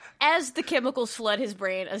 like, as the chemicals flood his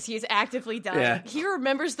brain, as he's actively dying, he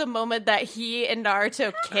remembers the moment that he and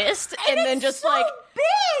Naruto kissed, and then just, so like...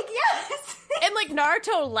 big, yes! And, like,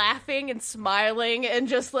 Naruto laughing and smiling, and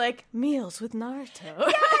just, like, meals with Naruto.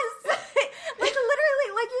 Yes! Like,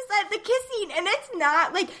 literally, like you said, the kissing, and it's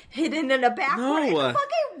not, like, hidden in a background. It's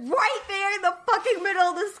fucking right there in the fucking middle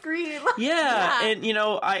of the screen. Yeah, and, you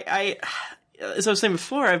know, I as I was saying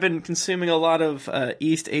before, I've been consuming a lot of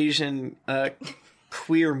East Asian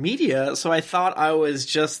queer media, so I thought I was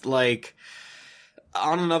just, like,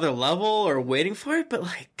 on another level or waiting for it, but,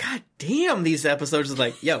 like, god damn, these episodes is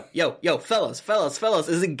like, yo, fellas,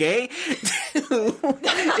 is it gay? Is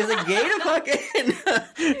it gay to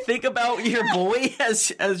fucking think about your boy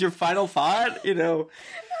as your final thought, you know?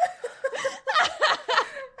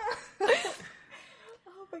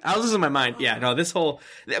 I was losing my mind. Yeah, no, this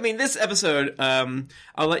episode,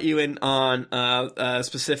 I'll let you in on a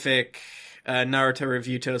specific Naruto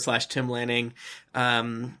Reviewto / Tim Lanning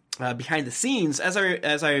behind the scenes. As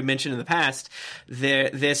I mentioned in the past,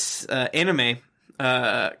 this anime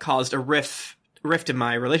caused a rift in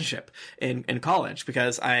my relationship in college,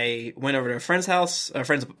 because I went over to a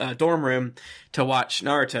friend's dorm room to watch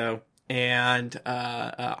Naruto, and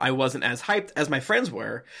I wasn't as hyped as my friends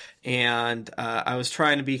were, and I was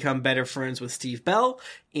trying to become better friends with Steve Bell,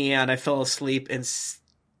 and I fell asleep in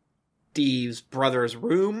Steve's brother's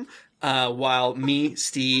room while me,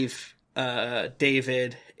 Steve,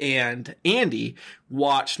 David, and Andy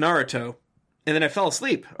watched Naruto, and then I fell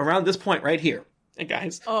asleep around this point right here. Hey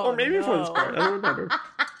guys, or maybe before this part, I don't remember.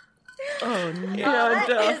 Oh no!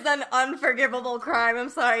 That is an unforgivable crime. I'm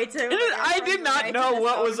sorry, Tim. I did not know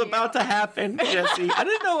what was about to happen, Jesse. I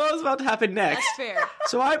didn't know what was about to happen next. That's fair.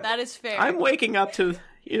 So that is fair. I'm waking up to,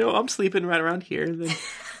 you know, I'm sleeping right around here. Then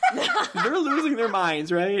they're losing their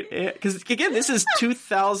minds, right? Because again, this is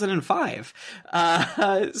 2005,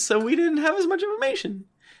 so we didn't have as much information,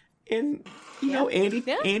 and you know,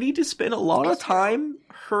 Andy just spent a lot of time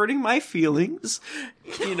hurting my feelings,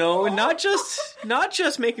 you know, and not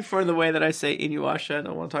just making fun of the way that I say Inuyasha. I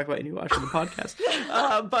don't want to talk about Inuyasha in the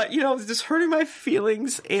podcast, but you know, just hurting my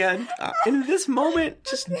feelings, and in this moment,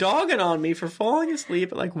 just dogging on me for falling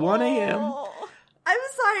asleep at like 1 a.m. I'm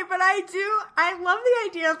sorry, but I love the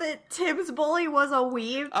idea that Tim's bully was a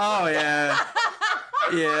weeb. Oh, yeah.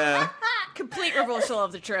 Yeah. Complete reversal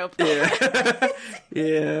of the trope. Yeah.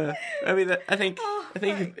 Yeah. I mean, I think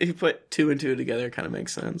if you put 2 and 2 together, it kind of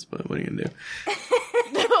makes sense, but what are you going to do?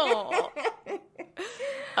 No.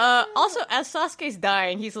 Also, as Sasuke's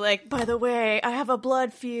dying, he's like, by the way, I have a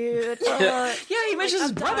blood feud. Yeah, he mentions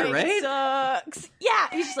his brother, right? Sucks. Yeah,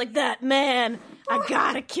 he's just like, that man, I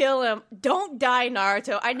gotta kill him. Don't die,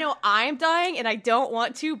 Naruto. I know I'm dying and I don't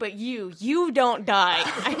want to, but you don't die.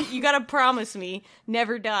 You gotta promise me,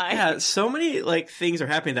 never die. Yeah, so many, like, things are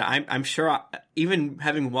happening that I'm sure, even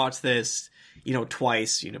having watched this, you know,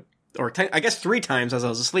 twice, you know, or I guess 3 times as I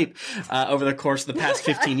was asleep over the course of the past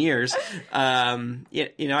 15 years.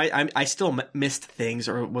 You know, I still missed things,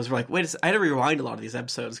 or was like, wait, I had to rewind a lot of these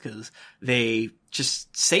episodes because they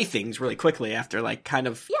just say things really quickly after like kind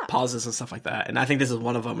of pauses and stuff like that. And I think this is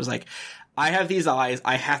one of them. It was like, I have these eyes,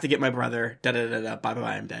 I have to get my brother, bye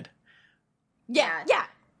bye, I'm dead. Yeah.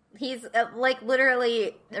 He's like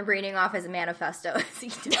literally reading off his manifesto as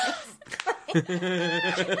he does.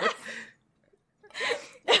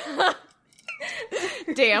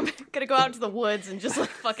 Damn, gonna go out into the woods and just like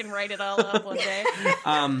fucking write it all up one day.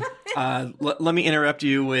 Let me interrupt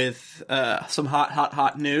you with some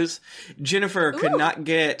hot news. Jennifer could not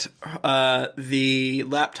get the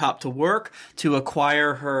laptop to work to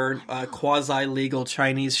acquire her quasi-legal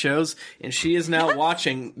Chinese shows, and she is now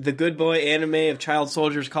watching the good boy anime of child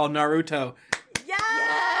soldiers called Naruto.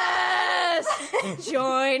 Yes!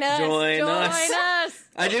 Join us.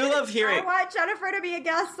 I do love hearing. I want Jennifer to be a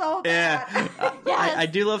guest so bad. Yeah. Yes. I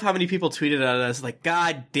do love how many people tweeted at us like,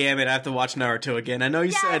 God damn it, I have to watch Naruto again. I know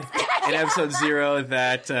you said in episode 0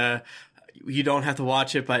 that you don't have to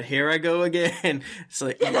watch it, but here I go again. It's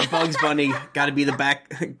like Bugs Bunny, gotta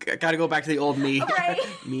go back to the old me. Right.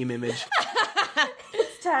 Meme image.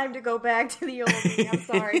 It's time to go back to the old me. I'm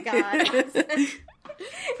sorry, guys.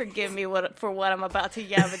 Forgive me for what I'm about to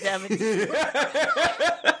yabba dabba do.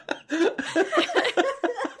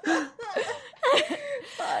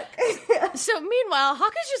 Fuck. So meanwhile,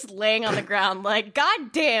 Haku's just laying on the ground like,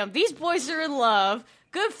 God damn, these boys are in love.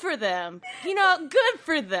 Good for them. Good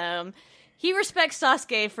for them. He respects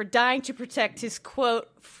Sasuke for dying to protect his, quote,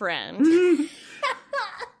 friend.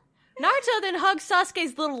 Naruto then hugs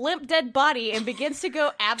Sasuke's little limp dead body and begins to go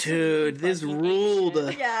absolutely Dude, this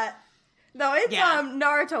ruled. Yeah. No, it's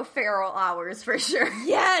Naruto feral hours for sure.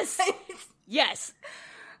 Yes. Yes.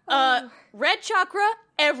 Red chakra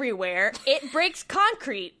everywhere. It breaks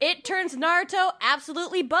concrete. It turns Naruto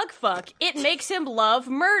absolutely bugfuck. It makes him love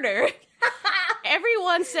murder.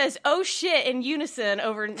 Everyone says, oh shit, in unison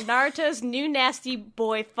over Naruto's new nasty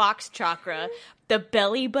boy fox chakra. The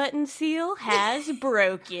belly button seal has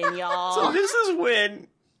broken, y'all. So this is when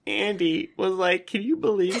Andy was like, can you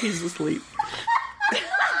believe he's asleep?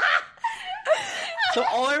 So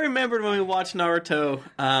all I remembered when we watched Naruto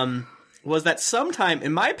was that sometime,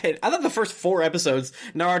 in my opinion, I thought the first 4 episodes,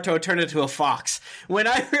 Naruto turned into a fox. When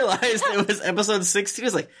I realized it was episode 16, I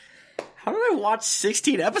was like, how did I watch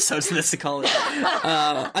 16 episodes of this to college?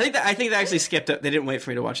 I think they actually skipped it. They didn't wait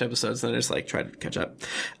for me to watch episodes, and I just tried to catch up.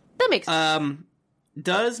 That makes sense.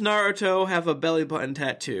 Does Naruto have a belly button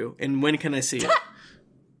tattoo, and when can I see it?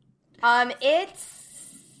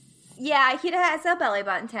 He has a belly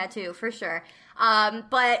button tattoo for sure.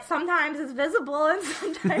 But sometimes it's visible and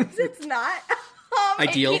sometimes it's not.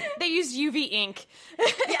 Ideal. They use UV ink.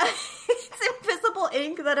 Yeah, it's invisible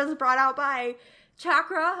ink that is brought out by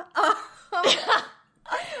chakra.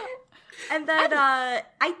 And then I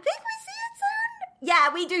think we see it soon.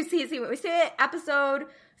 Yeah, we do see it. We see it episode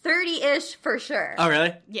 30-ish for sure. Oh,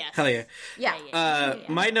 really? Yes. Hell yeah. Yeah.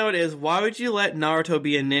 My note is, why would you let Naruto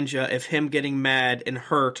be a ninja if him getting mad and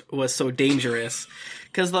hurt was so dangerous?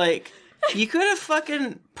 Because, you could have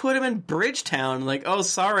fucking put him in Bridgetown. Like, oh,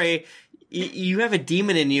 sorry, you have a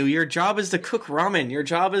demon in you. Your job is to cook ramen. Your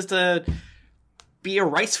job is to be a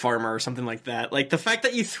rice farmer or something like that. Like, the fact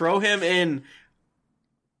that you throw him in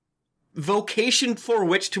vocation for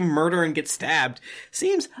which to murder and get stabbed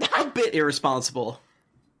seems a bit irresponsible.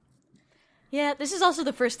 Yeah, this is also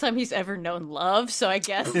the first time he's ever known love, so I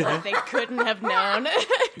guess they couldn't have known.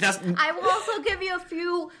 I will also give you a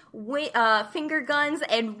few finger guns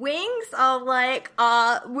and wings of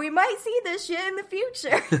we might see this shit in the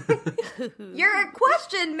future. Your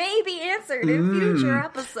question may be answered in future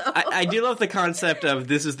episodes. I do love the concept of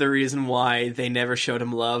this is the reason why they never showed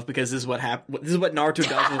him love, because this is what This is what Naruto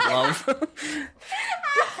does with love.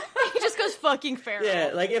 He just goes fucking feral.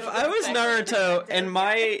 Yeah, if I was Naruto and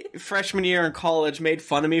my freshman year in college made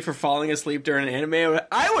fun of me for falling asleep during an anime,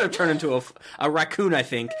 I would have turned into a raccoon, I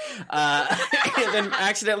think, and then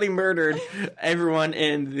accidentally murdered everyone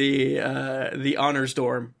in the honors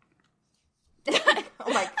dorm. Oh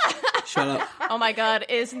my god. Shut up. Oh my god,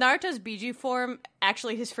 is Naruto's Biju form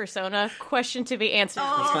actually his persona? Question to be answered.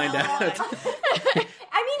 Let's find out.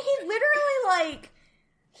 I mean, he literally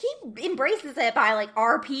he embraces it by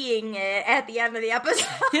RPing it at the end of the episode.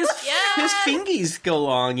 His fingies go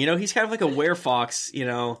long, he's kind of like a werefox, He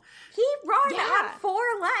runs on 4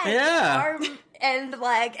 legs. Yeah. And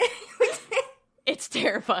it's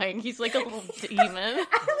terrifying. He's like a little demon.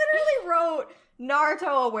 I literally wrote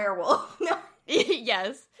Naruto a werewolf.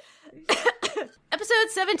 Yes. Episode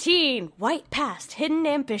 17, White Past, Hidden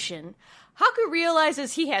Ambition. Haku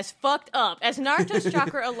realizes he has fucked up, as Naruto's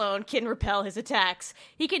chakra alone can repel his attacks.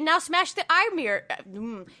 He can now smash the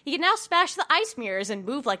ice mirrors and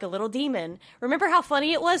move like a little demon. Remember how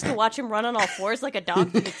funny it was to watch him run on all 4s like a dog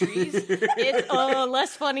through the trees? It's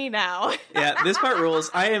less funny now. Yeah, this part rules.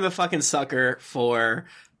 I am a fucking sucker for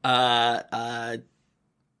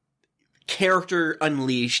character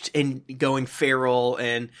unleashed and going feral,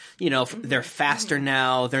 and they're faster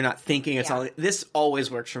now, they're not thinking, it's all this always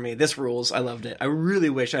works for me. This rules. I loved it. I really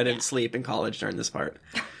wish I didn't sleep in college during this part.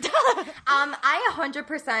 I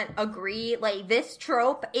 100% agree. This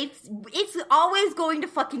trope, it's always going to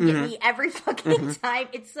fucking get me every fucking time.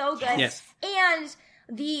 It's so good. Yes. And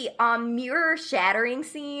the mirror shattering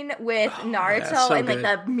scene with Naruto so and good.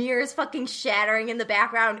 the mirrors fucking shattering in the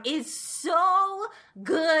background is so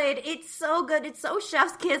good. It's so good. It's so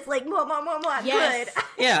chef's kiss, like Yes. good.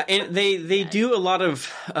 Yeah, and they do a lot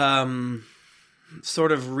of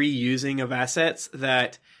sort of reusing of assets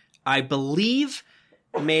that I believe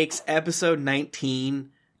makes episode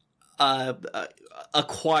 19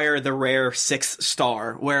 acquire the rare 6th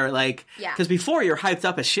star, where because before you're hyped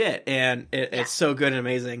up as shit and it's so good and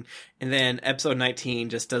amazing, and then episode 19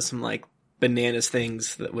 just does some bananas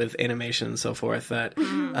things with animation and so forth that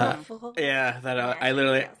I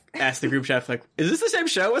literally asked the group chat, is this the same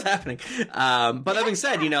show? What's happening? But that being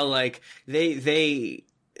said, they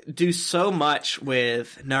do so much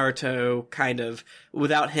with Naruto, kind of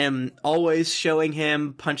without him always showing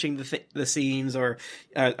him punching the scenes or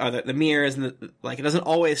the mirrors, and it doesn't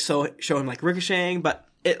always show him ricocheting, but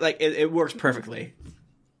it works perfectly.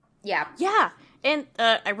 Yeah. And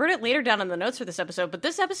I wrote it later down in the notes for this episode, but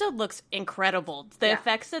this episode looks incredible. The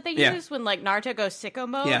effects that they use when Naruto goes sicko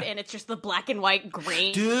mode, and it's just the black and white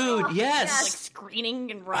grain. Dude, yes. Screening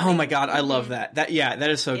and running. Oh my god, I love that. That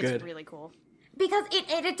is so good. It's really cool. Because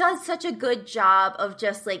it does such a good job of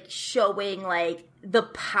just showing the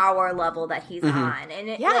power level that he's on, and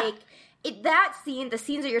that scene, the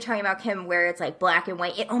scenes that you're talking about, Kim, where it's black and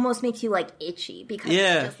white, it almost makes you itchy because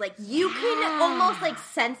it's just you can almost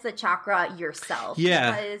sense the chakra yourself.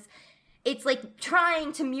 Yeah, because it's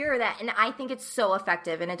trying to mirror that, and I think it's so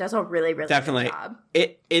effective, and it does a really, really definitely good job.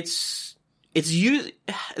 It's used.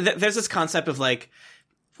 There's this concept of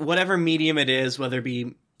whatever medium it is, whether it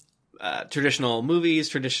be traditional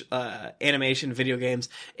movies, animation, video games,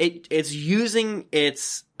 it's using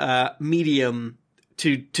its medium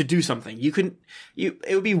to do something. It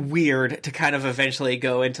would be weird to kind of eventually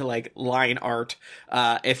go into line art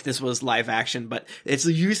if this was live action, but it's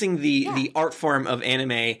using the art form of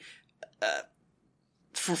anime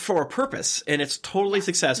for a purpose, and it's totally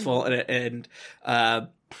successful. And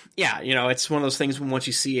it's one of those things when once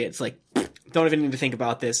you see it, it's don't even need to think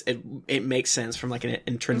about this. It makes sense from an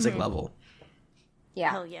intrinsic level.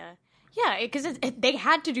 Yeah. Hell yeah. Yeah, because they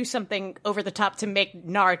had to do something over the top to make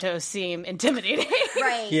Naruto seem intimidating.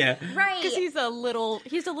 Right. Yeah. Right. Because he's a little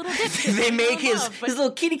dipshit. They make his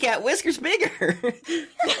little kitty cat whiskers bigger.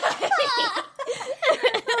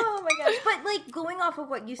 Oh my gosh. But going off of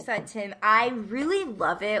what you said, Tim, I really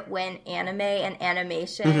love it when anime and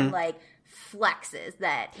animation flexes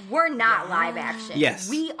that we're not live action. Yes.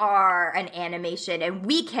 We are an animation, and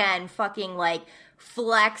we can fucking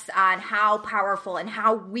flex on how powerful and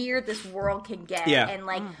how weird this world can get. Yeah. And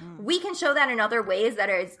we can show that in other ways that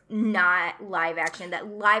is not live action, that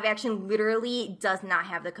live action literally does not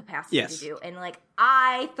have the capacity to do. And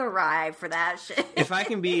I thrive for that shit. If I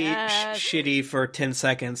can be shitty for 10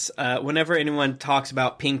 seconds, whenever anyone talks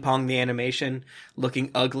about Ping Pong the animation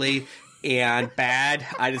looking ugly and bad,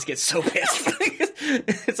 I just get so pissed.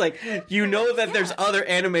 It's that there's other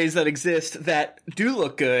animes that exist that do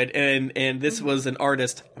look good, and this was an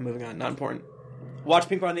artist. I'm moving on, not important. Watch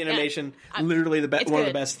Ping Pong the animation, literally one of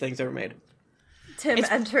the best things ever made. Tim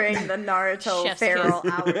entering the Naruto feral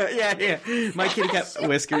hour. Yeah. My kitty cat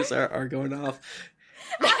whiskers are going off.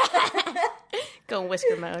 Going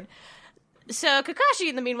whisker mode. So Kakashi,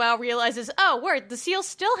 in the meanwhile, realizes, oh, word, the seal's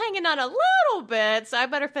still hanging on a little bit, so I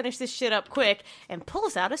better finish this shit up quick, and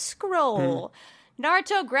pulls out a scroll.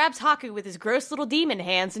 Naruto grabs Haku with his gross little demon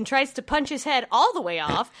hands and tries to punch his head all the way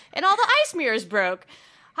off, and all the ice mirrors broke.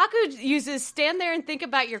 Haku uses stand there and think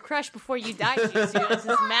about your crush before you die jutsu as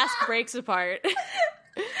his mask breaks apart.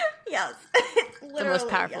 Yes. The most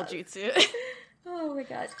powerful jutsu. Oh my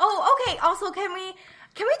gosh. Oh, okay. Also, can we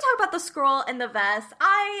talk about the scroll and the vest?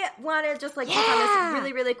 I want to just touch on this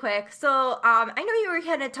really, really quick. So, I know you were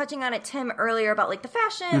kind of touching on it, Tim, earlier about the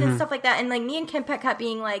fashion and stuff like that, and me and Kim kept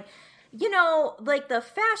being the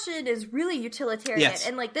fashion is really utilitarian. Yes.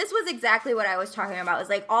 And this was exactly what I was talking about.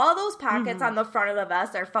 Is all those pockets on the front of the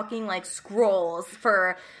vest are fucking scrolls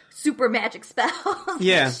for super magic spells.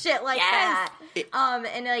 Yeah. And shit that.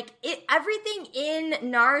 And everything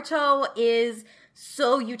in Naruto is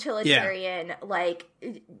so utilitarian,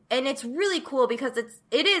 and it's really cool because it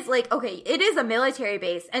is a military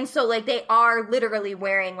base, and so they are literally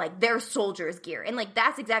wearing their soldiers gear, and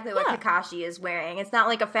that's exactly what Kakashi is wearing. It's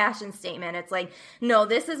not a fashion statement. It's no,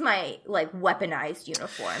 this is my weaponized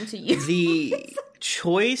uniform to use. The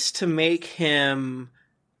choice to make him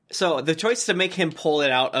pull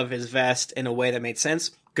it out of his vest in a way that made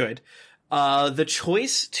sense, good. The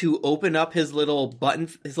choice to open up his little button,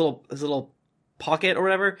 his little pocket or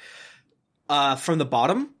whatever, from the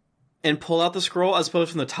bottom and pull out the scroll as opposed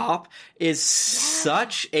from the top is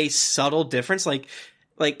such a subtle difference.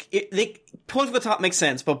 like, pulling from the top makes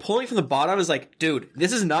sense, but pulling from the bottom is like, dude,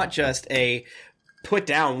 this is not just a put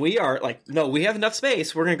down. We are like, no, we have enough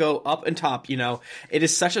space. We're gonna go up and top. You know, it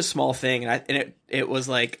is such a small thing, and it was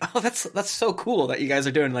like, oh, that's so cool that you guys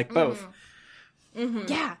are doing like both.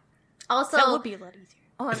 Yeah. Also, that would be a lot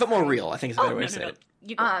easier. It felt more real, I think is a better way to say it.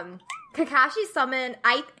 Kakashi's summon,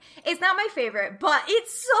 it's not my favorite, but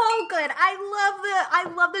it's so good. I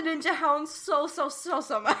love the ninja hounds so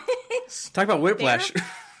much. Talk about whiplash.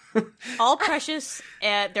 All precious,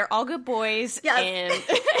 and they're all good boys, and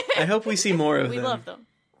I hope we see more of them. We love them.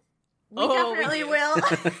 We definitely will. We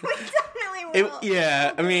definitely will.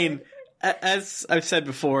 Yeah, I mean, as I've said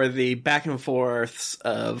before, the back and forths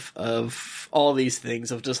of all these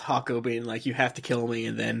things of just Haku being like, you have to kill me,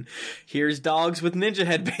 and then here's dogs with ninja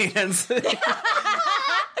headbands.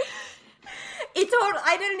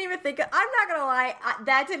 I didn't even think, I'm not gonna lie,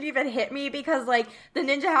 that didn't even hit me because, like, the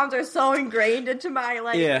ninja hounds are so ingrained into my,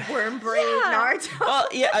 like, worm brain Naruto.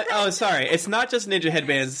 Well, sorry. It's not just ninja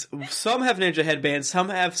headbands. Some have ninja headbands, some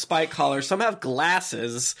have spike collars, some have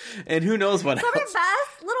glasses, and who knows what else. Some have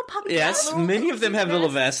vests, little puppy vests. Yes, many of them have little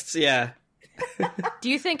vests, yeah. Do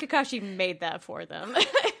you think Kakashi made that for them?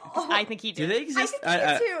 I think he did. Do they exist?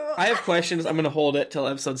 I have questions. I'm going to hold it till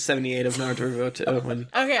episode 78 of Naruto Reviewto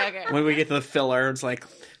when we get to the filler. It's like,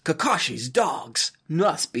 Kakashi's dogs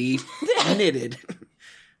must be knitted.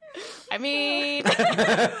 I mean...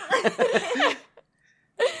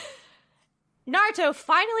 Naruto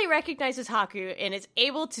finally recognizes Haku and is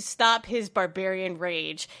able to stop his barbarian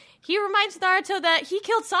rage. He reminds Naruto that he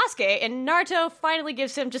killed Sasuke, and Naruto finally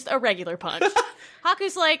gives him just a regular punch.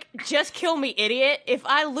 Haku's like, just kill me, idiot. If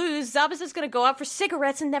I lose, Zabuza's gonna go out for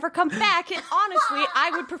cigarettes and never come back, and honestly,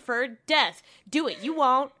 I would prefer death. Do it, you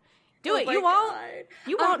won't. You won't.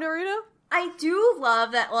 You won't, Naruto. I do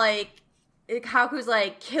love that, like, Haku's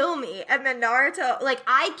like, kill me, and then Naruto, like,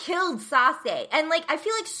 I killed Sasuke, and, like, I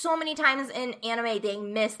feel like so many times in anime they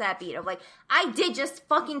miss that beat of, like, I did just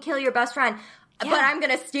fucking kill your best friend, but I'm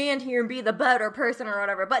gonna stand here and be the better person or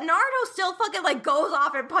whatever, but Naruto still fucking, like, goes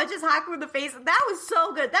off and punches Haku in the face. That was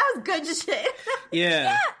so good. That was good shit. Yeah, and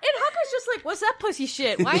Haku's just like, what's that pussy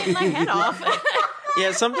shit? Why ain't my head off?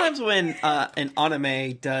 Yeah, sometimes when an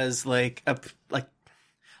anime does, like,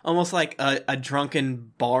 almost like a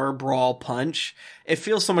drunken bar brawl punch, it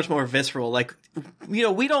feels so much more visceral. Like, you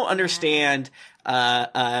know, we don't understand,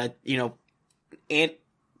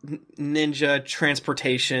 ninja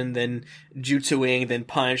transportation, then jutsuing, then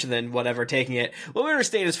punch, then whatever, taking it. What we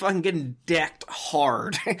understand is fucking getting decked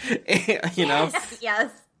hard. You know?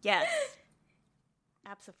 Yes.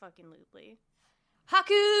 Abso-fucking-lutely.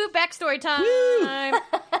 Haku, backstory time!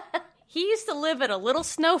 He used to live at a little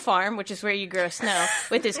snow farm, which is where you grow snow,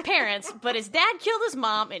 with his parents, but his dad killed his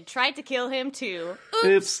mom and tried to kill him too.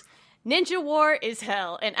 Oops. Ninja war is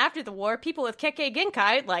hell, and after the war, people with Kekkei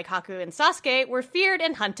Genkai, like Haku and Sasuke, were feared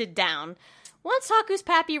and hunted down. Once Haku's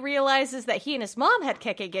pappy realizes that he and his mom had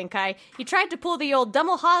Kekkei Genkai, he tried to pull the old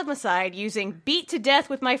double homicide using beat to death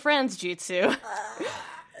with my friends jutsu.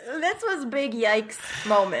 This was a big yikes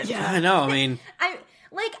moment. Yeah, I know, I mean...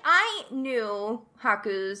 I knew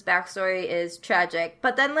Haku's backstory is tragic,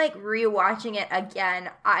 but then, like, rewatching it again,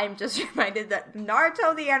 I'm just reminded that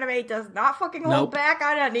Naruto the anime does not fucking hold back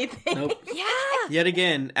on anything. Nope. Yeah! Yet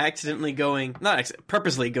again,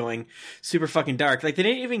 purposely going super fucking dark. Like, they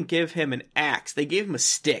didn't even give him an axe. They gave him a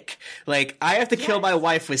stick. Like, I have to kill my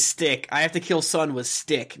wife with stick. I have to kill son with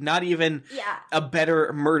stick. Not even a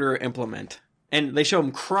better murder implement. And they show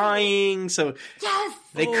him crying, so... Yes!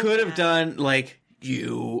 They could have done, like...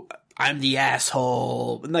 I'm the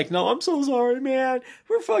asshole. And like, no, I'm so sorry, man.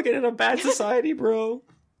 We're fucking in a bad society, bro.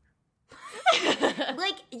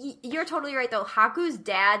 Like, you're totally right, though. Haku's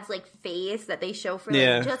dad's, like, face that they show for,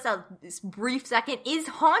 like, just a brief second is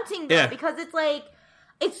haunting, though, because it's, like,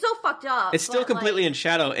 it's so fucked up. It's still completely in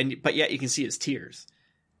shadow, but yet you can see his tears.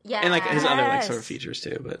 Yeah. And, like, his other, like, sort of features,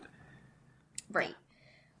 too, but... Right.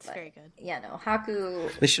 It's very good. Yeah, no,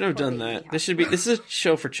 Haku... They should have done that. This is a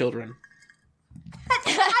show for children.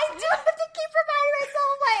 I do have to keep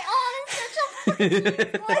reminding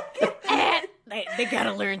myself, they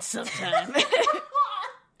gotta learn sometime.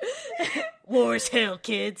 War's hell,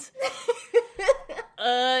 kids.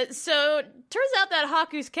 So, turns out that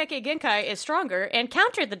Haku's Kekkei Genkai is stronger and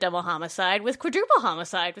countered the double homicide with quadruple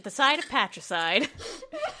homicide with a side of patricide.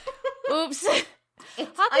 Oops.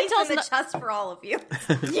 It's ice in the chest for all of you.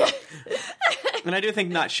 Yeah. And I do think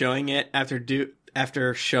not showing it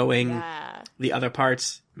after showing the other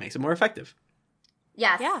parts makes it more effective.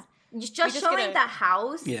 Yes. Yeah. Just showing the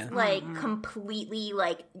house, like, completely,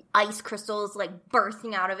 like, ice crystals, like,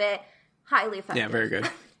 bursting out of it. Highly effective. Yeah, very good.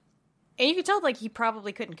 And you can tell, like, he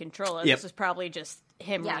probably couldn't control it. Yep. This is probably just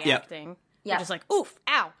him Yeah. reacting. Yeah. Just like, oof,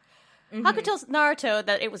 ow. Haku tells Naruto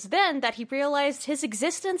that it was then that he realized his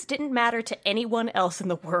existence didn't matter to anyone else in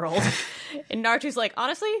the world. And Naruto's like,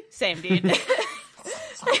 honestly, same, dude.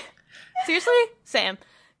 Seriously? Same.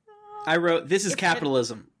 I wrote, this is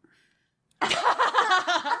capitalism.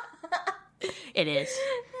 It is.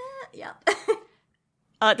 Yeah.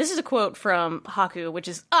 This is a quote from Haku, which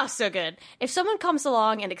is, so good. If someone comes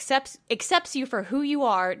along and accepts you for who you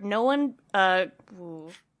are, no one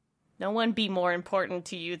be more important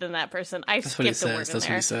to you than that person. I That's what he skipped a word says.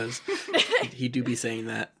 in That's there. what he says. He do be saying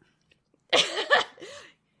that.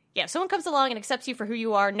 Yeah, if someone comes along and accepts you for who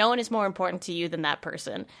you are, no one is more important to you than that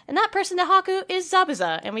person. And that person to Haku is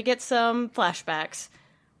Zabuza, and we get some flashbacks,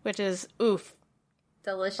 which is, oof.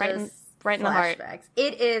 Delicious. Right in the heart. Flashbacks.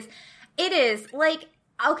 It is, like,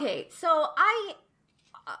 okay, so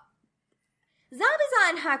Zabuza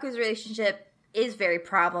and Haku's relationship is very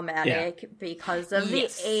problematic because of the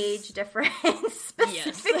age difference,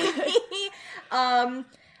 specifically. And,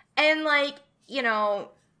 like, you know,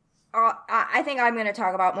 I think I'm going to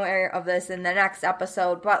talk about more of this in the next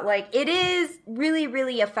episode, but, like, it is really,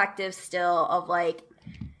 really effective still of, like,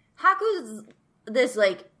 Haku's this,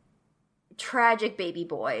 like, tragic baby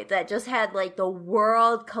boy that just had, like, the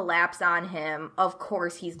world collapse on him. Of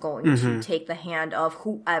course he's going to take the hand of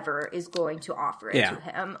whoever is going to offer it to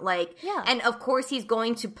him. Like, and of course he's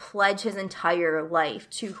going to pledge his entire life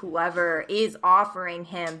to whoever is offering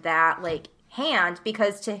him that, like, hand,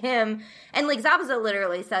 because to him, and, like, Zabuza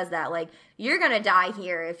literally says that, like, you're gonna die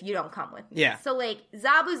here if you don't come with me. Yeah. So, like,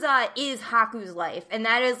 Zabuza is Haku's life, and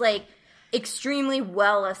that is, like, extremely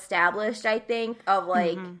well established, I think, of,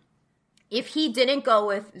 like, if he didn't go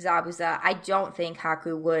with Zabuza, I don't think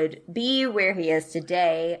Haku would be where he is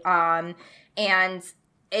today.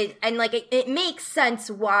 It makes sense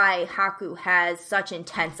why Haku has such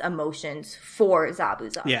intense emotions for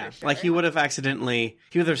Zabuza. Yeah, for sure. like he would have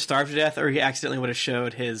either starved to death or he accidentally would have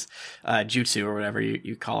showed his jutsu or whatever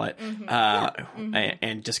you call it,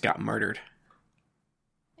 and just got murdered.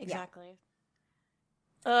 Exactly.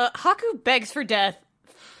 Haku begs for death.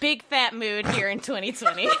 Big fat mood here in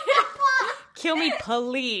 2020. Kill me,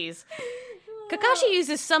 please. Kakashi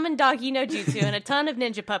uses summon doggy no jutsu and a ton of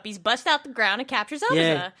ninja puppies bust out the ground and capture Zabuza.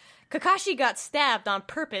 Yeah. Kakashi got stabbed on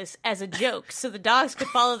purpose as a joke so the dogs could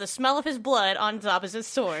follow the smell of his blood on Zabuza's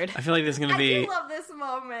sword. I feel like this is going to be... I do love this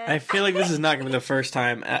moment. I feel like this is not going to be the first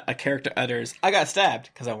time a character utters, I got stabbed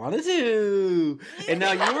because I wanted to. And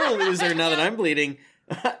now you're a loser now that I'm bleeding.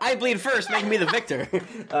 I bleed first, make me the victor.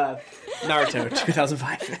 Naruto,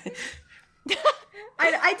 2005.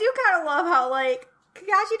 I do kind of love how, like,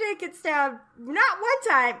 Kakashi didn't get stabbed not one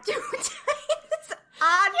time, 2 times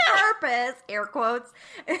on purpose, air quotes,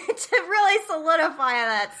 to really solidify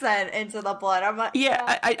that scent into the blood. I'm like,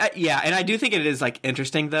 and I do think it is, like,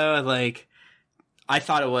 interesting, though. Like, I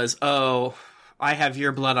thought it was, I have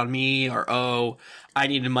your blood on me, or, I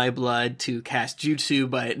needed my blood to cast jutsu,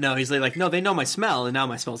 but no, he's like, no, they know my smell, and now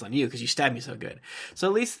my smell's on you because you stabbed me so good. So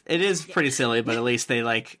at least it is pretty silly, but at least they,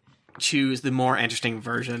 like, choose the more interesting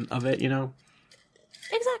version of it, you know?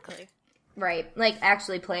 Exactly. Right. Like,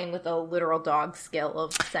 actually playing with a literal dog skill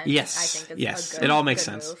of sense, yes. I think is a good, it all makes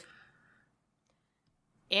sense. Move.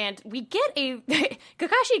 And we get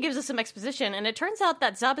Kakashi gives us some exposition, and it turns out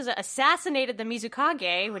that Zabuza assassinated the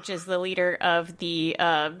Mizukage, which is the leader of the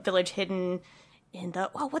village hidden in the...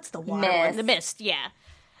 Oh, what's the water one? The mist, yeah.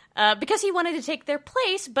 Because he wanted to take their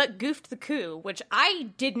place, but goofed the coup, which I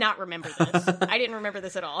did not remember this. I didn't remember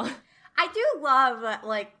this at all. I do love that,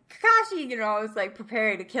 like, Kakashi, you know, is, like,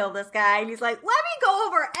 preparing to kill this guy, and he's like, let me go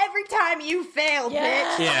over every time you fail,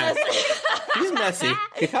 bitch. Yeah. He's messy.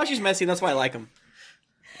 Kakashi's messy, and that's why I like him.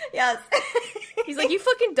 Yes. He's like, you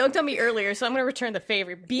fucking dunked on me earlier, so I'm gonna return the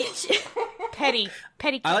favor, bitch. Petty.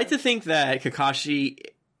 I like to think that Kakashi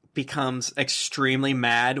becomes extremely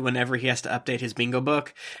mad whenever he has to update his bingo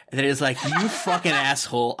book. And it is like, you fucking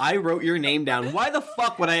asshole. I wrote your name down. Why the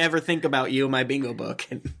fuck would I ever think about you in my bingo book?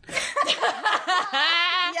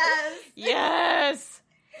 Yes.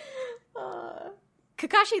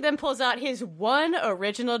 Kakashi then pulls out his one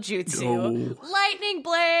original jutsu. Lightning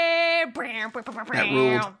blade. That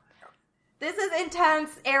ruled. This is intense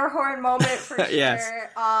air horn moment for sure. Yes.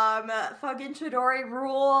 Fucking Chidori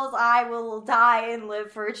rules. I will die and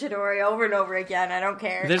live for Chidori over and over again. I don't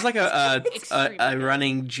care. There's like a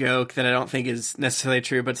running joke that I don't think is necessarily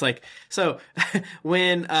true, but it's like, so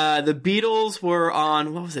when the Beatles were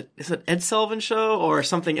on, what was it? Is it Ed Sullivan Show or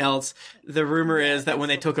something else? The rumor is that when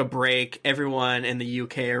they took a break, everyone in the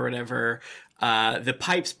UK or whatever the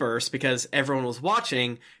pipes burst because everyone was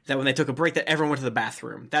watching, that when they took a break that everyone went to the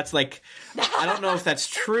bathroom. That's like, I don't know if that's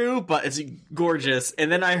true, but it's gorgeous.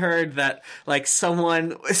 And then I heard that like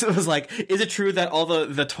someone was like, is it true that all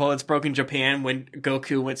the toilets broke in Japan when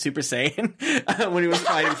Goku went Super Saiyan when he was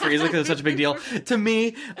fighting Frieza because it was such a big deal? To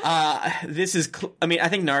me, this is, I mean, I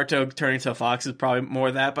think Naruto turning into a fox is probably more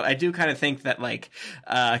of that, but I do kind of think that like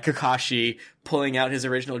Kakashi pulling out his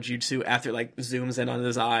original jutsu after like zooms in on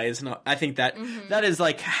his eyes, and I think that that is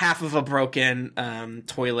like half of a broken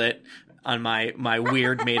toilet on my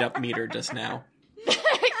weird made up meter just now.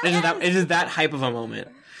 It is that hype of a moment.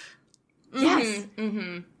 Yes.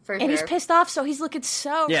 For sure. And he's pissed off, so he's looking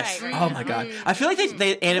so right. Oh my god. I feel like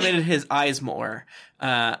they animated his eyes more.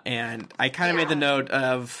 And I kind of made the note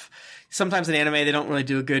of sometimes in anime they don't really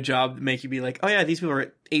do a good job to make you be like, oh yeah, these people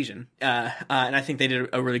are Asian. And I think they did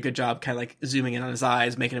a really good job kind of like zooming in on his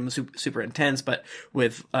eyes, making him super intense, but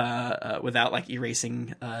without like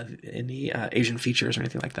erasing any Asian features or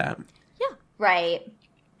anything like that. Yeah. Right.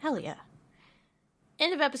 Hell yeah.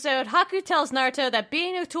 End of episode. Haku tells Naruto that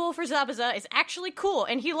being a tool for Zabuza is actually cool,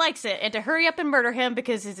 and he likes it, and to hurry up and murder him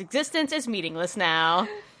because his existence is meaningless now.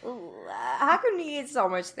 Haku needs so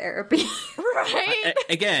much therapy. Right?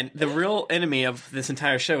 Again, the real enemy of this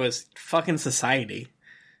entire show is fucking society.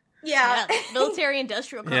 Yeah.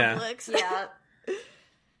 Military-industrial complex. Yeah.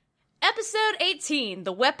 Episode 18,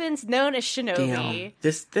 The Weapons Known as Shinobi.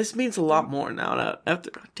 Damn. This means a lot more now.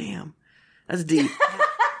 Damn. That's deep.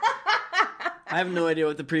 I have no idea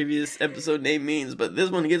what the previous episode name means, but this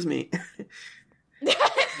one gets me.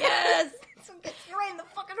 Yes! This one gets you right in the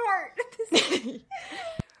fucking heart.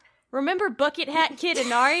 Remember Bucket Hat Kid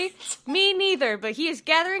Inari? Me neither, but he is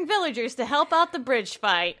gathering villagers to help out the bridge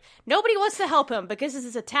fight. Nobody wants to help him because this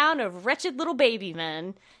is a town of wretched little baby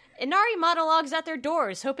men. Inari monologues at their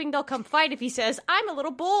doors, hoping they'll come fight if he says, I'm a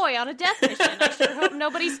little boy on a death mission. I sure hope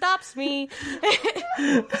nobody stops me.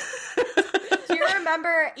 Do you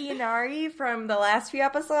remember Inari from the last few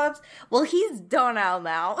episodes? Well, he's done out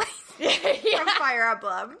now. From Fire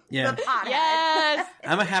Emblem. Yeah. The pothead. Yes.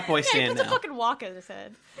 I'm a Hat Boy stand he puts now. a fucking walk in his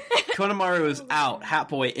head. Konamaru is out, Hat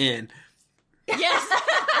Boy in. Yes.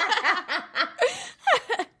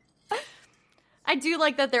 I do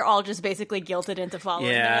like that they're all just basically guilted into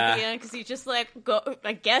following him at the end, because he's just like, go,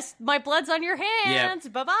 I guess my blood's on your hands.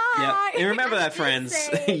 Yep. Bye-bye. Yep. And remember that, friends.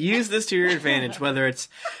 Use this to your advantage, whether it's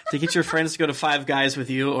to get your friends to go to Five Guys with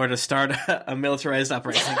you or to start a militarized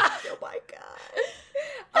uprising. Oh my god.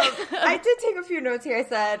 I did take a few notes here. I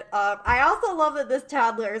said, I also love that this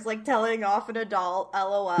toddler is like telling off an adult,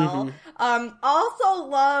 LOL. Also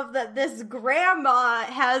love that this grandma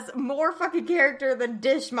has more fucking character than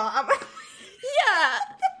Dish Mom.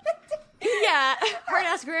 Yeah,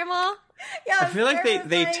 hard-ass grandma. Yeah, I feel like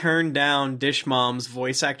they turned down Dish Mom's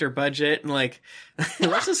voice actor budget and like,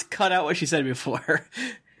 let's just cut out what she said before.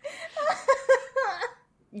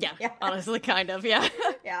 Yeah, honestly, kind of, yeah.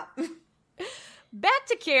 Yeah. Back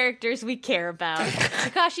to characters we care about.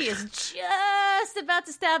 Kakashi is just about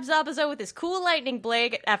to stab Zabuza with his cool lightning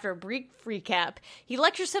blade after a brief recap. He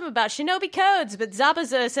lectures him about shinobi codes, but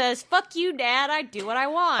Zabuza says, fuck you, Dad, I do what I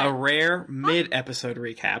want. A rare mid-episode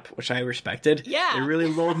recap, which I respected. Yeah. It really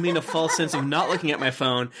lulled me in a false sense of not looking at my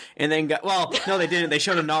phone, and then no, they didn't. They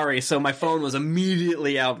showed Inari, so my phone was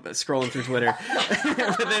immediately out scrolling through Twitter.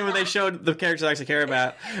 But then when they showed the characters I actually care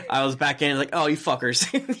about, I was back in like, oh, you fuckers.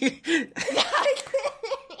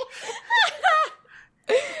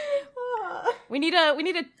 We need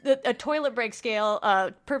a toilet break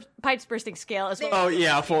scale, pipes bursting scale as well. Oh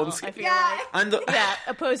yeah, fold scale. I feel like.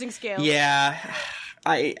 Opposing scale. Yeah,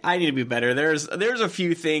 I need to be better. There's a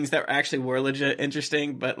few things that actually were legit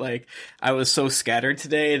interesting, but like I was so scattered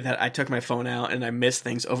today that I took my phone out and I missed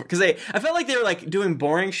things over because I felt like they were like doing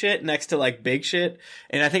boring shit next to like big shit,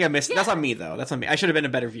 and I think I missed. Yeah. That's on me though. That's on me. I should have been a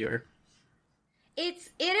better viewer. It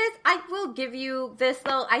is, I will give you this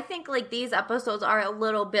though, I think like these episodes are a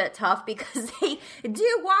little bit tough because they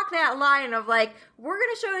do walk that line of like, we're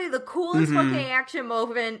gonna show you the coolest fucking action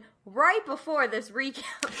moment right before this recap.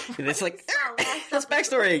 It's like, that's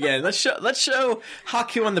backstory again. Let's show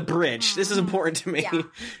Haku on the bridge. This is important to me.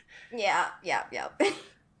 Yeah.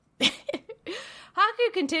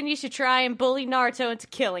 Haku continues to try and bully Naruto into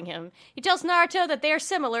killing him. He tells Naruto that they are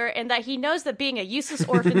similar and that he knows that being a useless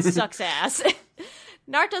orphan sucks ass.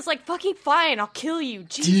 Naruto's like, fucking fine, I'll kill you,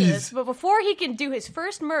 Jesus. But before he can do his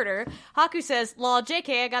first murder, Haku says, lol,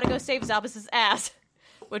 JK, I gotta go save Zabuza's ass.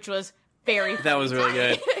 Which was very funny. That was really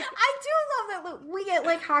good. I do love that we get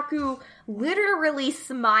like Haku literally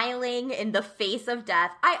smiling in the face of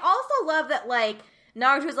death. I also love that like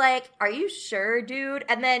Naruto's like, are you sure, dude?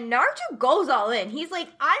 And then Naruto goes all in. He's like,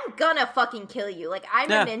 I'm gonna fucking kill you. Like, I'm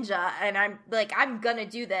a ninja, and I'm gonna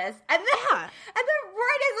do this. And then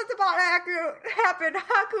right as it's about to happen,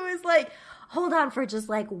 Haku is like, hold on for just,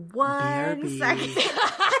 like, 1 second.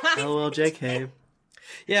 LOL, JK.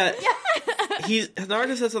 Yeah.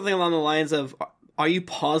 Naruto said something along the lines of, are you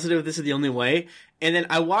positive this is the only way? And then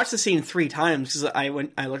I watched the scene 3 times because I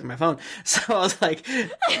looked at my phone. So I was like,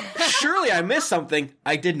 surely I missed something.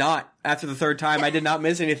 I did not. After the 3rd time, I did not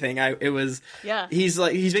miss anything. He's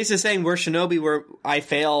basically saying we're shinobi, where I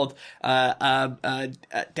failed. Daddy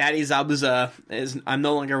Zabuza I'm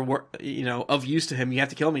no longer, of use to him. You have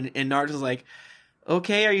to kill me. And Naruto's like,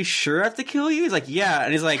 okay, are you sure I have to kill you? He's like, yeah.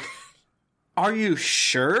 And he's like, are you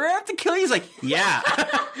sure I have to kill you? He's like, yeah.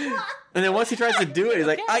 And then once he tries to do it, he's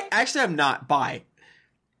like, I'm not. Bye.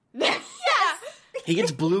 Yes. He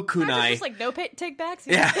gets blue kunai. Just like no take backs.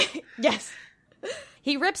 Yeah. Yes.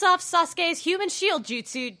 He rips off Sasuke's human shield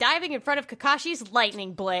jutsu, diving in front of Kakashi's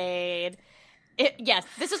lightning blade. Yes,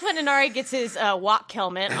 this is when Inari gets his walk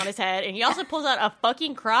helmet on his head, and he also pulls out a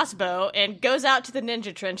fucking crossbow and goes out to the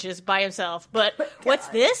ninja trenches by himself. But what's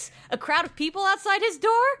this? A crowd of people outside his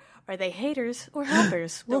door? Are they haters or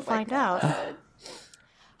helpers? We'll find out.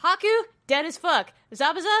 Haku, dead as fuck.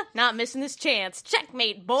 Zabuza, not missing this chance.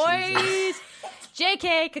 Checkmate, boys!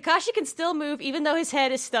 JK, Kakashi can still move even though his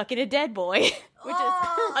head is stuck in a dead boy. Which is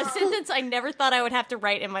a sentence I never thought I would have to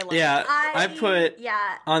write in my life. Yeah, I put,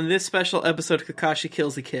 on this special episode, Kakashi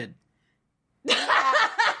kills a kid.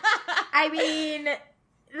 I mean,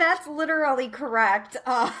 that's literally correct.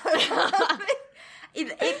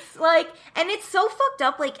 It's like, and it's so fucked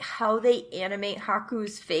up, like, how they animate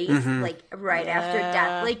Haku's face, like, right after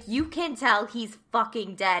death. Like, you can tell he's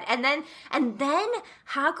fucking dead. And then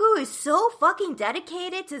Haku is so fucking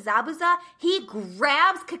dedicated to Zabuza, he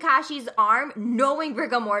grabs Kakashi's arm, knowing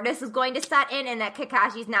rigor mortis is going to set in and that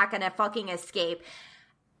Kakashi's not gonna fucking escape.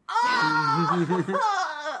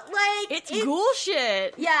 Oh, like, it's ghoul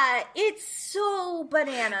shit. Yeah, it's so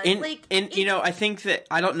bananas. I think that,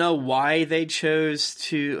 I don't know why they chose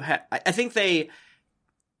to I think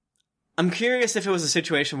I'm curious if it was a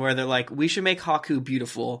situation where they're like, we should make Haku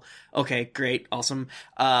beautiful. Okay, great, awesome.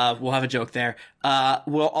 We'll have a joke there.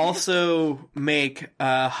 We'll also make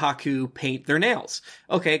Haku paint their nails.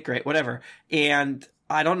 Okay, great, whatever. And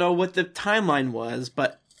I don't know what the timeline was,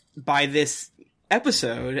 but by this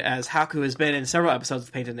episode, as Haku has been in several episodes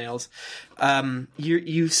of Painted Nails,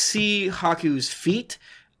 you see Haku's feet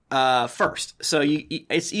first. So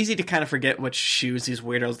it's easy to kind of forget which shoes these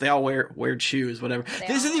weirdos, they all wear weird shoes, whatever.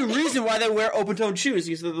 This is the reason why they wear open-toed shoes.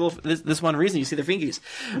 You see this one reason, you see their fingies,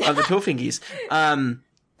 the toe fingies.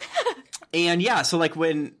 And yeah, so like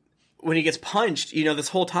when he gets punched, this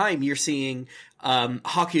whole time you're seeing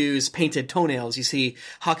Haku's painted toenails. You see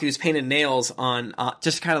Haku's painted nails on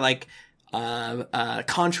just kind of like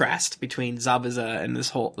contrast between Zabuza and this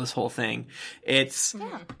whole thing. It's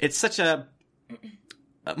such a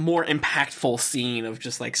more impactful scene of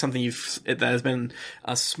just like something that has been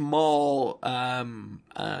a small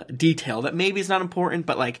detail that maybe is not important,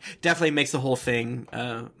 but like definitely makes the whole thing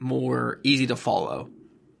more easy to follow.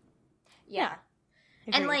 Yeah.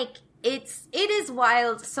 And like it is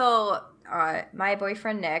wild. So my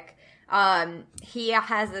boyfriend Nick, he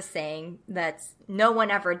has a saying that's no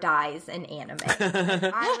one ever dies in anime.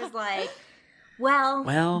 I was like,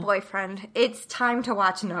 well, boyfriend, it's time to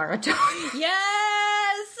watch Naruto.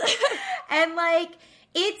 Yes! And like,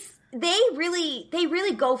 they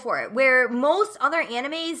really go for it, where most other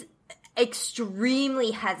animes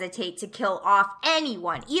extremely hesitate to kill off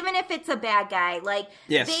anyone, even if it's a bad guy. Like,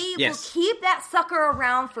 they will keep that sucker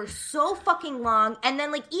around for so fucking long, and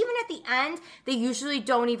then like, even at the end, they usually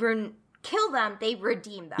don't even kill them, they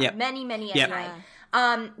redeem them. Many a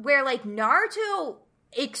time. Where like Naruto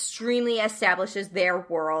extremely establishes their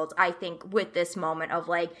world, I think, with this moment of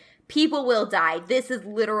like, people will die. This is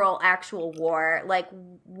literal actual war. Like,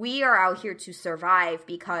 we are out here to survive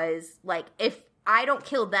because like, if I don't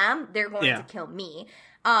kill them, they're going to kill me.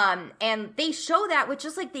 And they show that with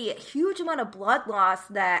just like the huge amount of blood loss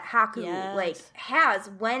that Haku like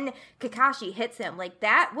has when Kakashi hits him. Like,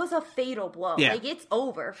 that was a fatal blow. Like, it's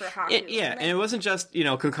over for Haku. And it wasn't just,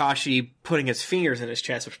 Kakashi putting his fingers in his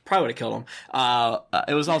chest, which probably would have killed him.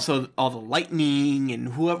 It was also all the lightning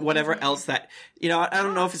and whatever else that, I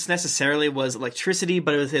don't know if it's necessarily was electricity,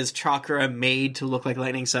 but it was his chakra made to look like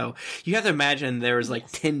lightning. So you have to imagine there was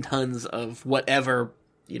like 10 tons of whatever,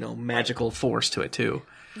 magical force to it too.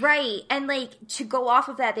 Right. And like, to go off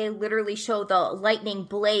of that, they literally show the lightning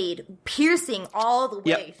blade piercing all the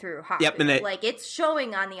way through Haku. Like, it's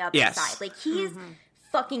showing on the other side. Like, he's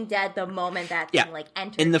fucking dead the moment that thing, like,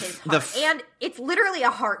 enters in his heart. And it's literally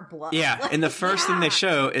a heart blow. Yeah, like, and the first thing they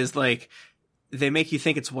show is, like, they make you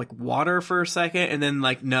think it's, like, water for a second, and then,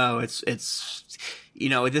 like, no, it's you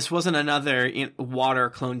know, this wasn't another water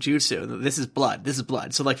clone jutsu. This is blood. This is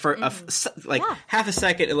blood. So, like, for half a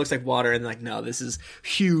second, it looks like water, and, like, no, this is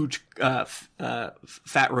huge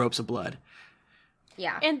fat ropes of blood.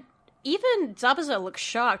 Yeah. And even Zabuza looks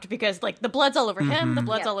shocked because, like, the blood's all over him, the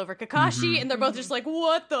blood's all over Kakashi, and they're both just like,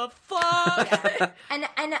 what the fuck? Yeah.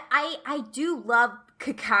 And I do love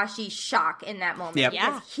Kakashi's shock in that moment. Yep.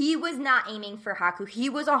 Because he was not aiming for Haku. He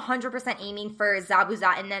was 100% aiming for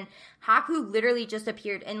Zabuza, and then Haku literally just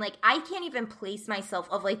appeared. And, like, I can't even place myself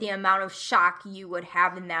of, like, the amount of shock you would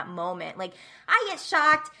have in that moment. Like, I get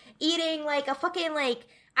shocked eating, like, a fucking, like,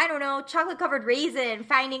 I don't know, chocolate-covered raisin,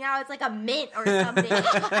 finding out it's, like, a mint or something.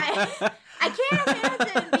 I can't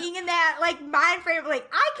imagine being in that, like, mind frame of, like,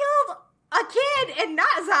 I killed a kid and not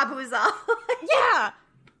Zabuza. Yeah!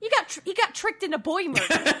 He got tricked into boy murder.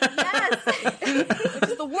 Yes! Which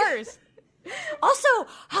is the worst. Also,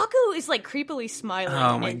 Haku is, like, creepily smiling.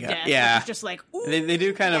 Oh my god. Death, yeah. It's just like, ooh. They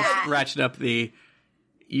do kind of ratchet up the...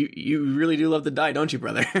 You really do love to die, don't you,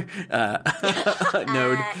 brother?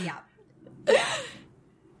 Node. Yeah.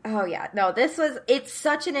 Oh, yeah. No, it's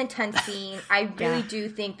such an intense scene. I really do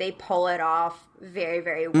think they pull it off very,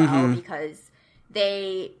 very well because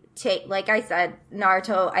they take, like I said,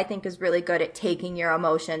 Naruto, I think, is really good at taking your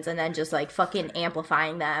emotions and then just, like, fucking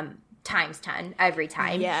amplifying them times 10 every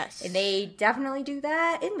time. Yes. And they definitely do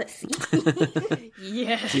that in this scene.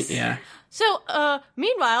 Yes. Yeah. So,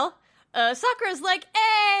 meanwhile, Sakura's like,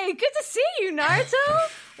 hey, good to see you, Naruto.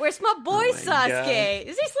 Where's my boy Sasuke? God.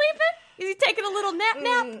 Is he sleeping? Is he taking a little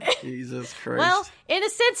nap? Jesus Christ. Well, in a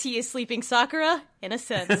sense, he is sleeping, Sakura. In a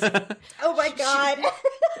sense. Oh my god.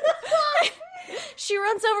 She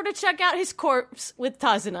runs over to check out his corpse with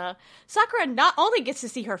Tazuna. Sakura not only gets to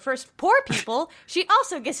see her first poor people, she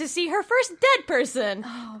also gets to see her first dead person.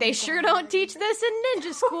 Oh, they sure don't teach this in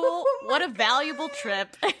ninja school. What a valuable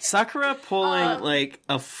trip. Sakura pulling, like,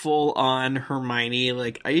 a full-on Hermione,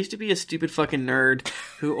 like, I used to be a stupid fucking nerd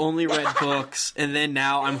who only read books, and then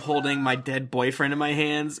now I'm holding my dead boyfriend in my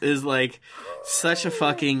hands, is, like, such a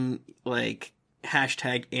fucking, like...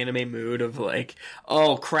 hashtag anime mood of like,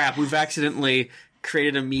 oh crap, we've accidentally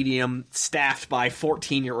created a medium staffed by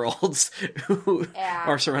 14-year-olds who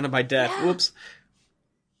are surrounded by death. Whoops.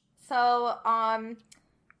 So,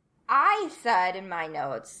 I said in my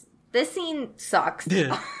notes, this scene sucks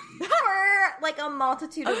for like a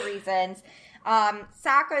multitude of reasons.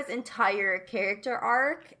 Sakura's entire character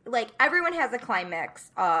arc, like, everyone has a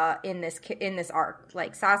climax in this arc.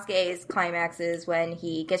 Like, Sasuke's climax is when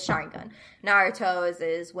he gets Sharingan. Naruto's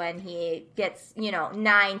is when he gets,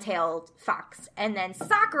 nine-tailed fox. And then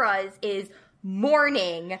Sakura's is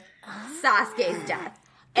mourning Sasuke's death.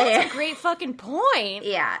 That's a great fucking point.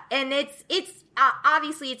 Yeah, and it's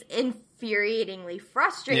obviously it's infuriatingly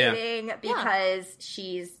frustrating because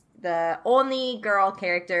she's the only girl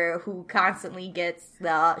character who constantly gets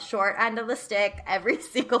the short end of the stick every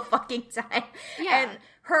single fucking time. Yeah. And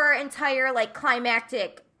her entire, like,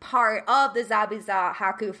 climactic part of the Zabuza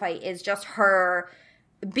Haku fight is just her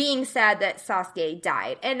being sad that Sasuke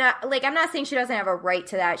died. And, like, I'm not saying she doesn't have a right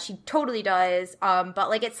to that. She totally does. But,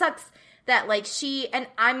 like, it sucks that, like, and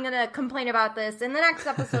I'm gonna complain about this in the next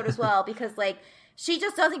episode as well, because, like, she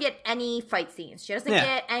just doesn't get any fight scenes. She doesn't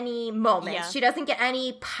get any moments. Yeah. She doesn't get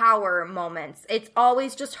any power moments. It's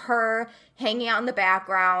always just her hanging out in the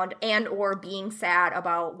background and or being sad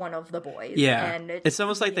about one of the boys. Yeah. And it's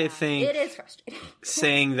almost like they think it is frustrating.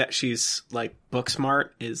 saying that she's, like, book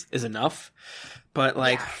smart is enough. But,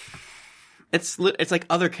 like, it's like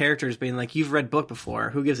other characters being like, you've read book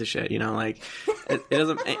before. Who gives a shit? Like, it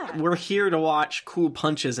doesn't... We're here to watch cool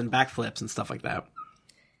punches and backflips and stuff like that.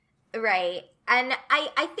 Right. And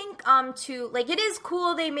I think, too, like, it is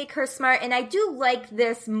cool they make her smart, and I do like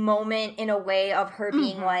this moment in a way of her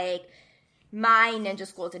being like, my ninja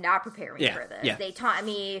school did not prepare me for this. Yeah. They taught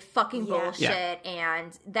me fucking bullshit,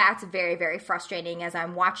 and that's very, very frustrating as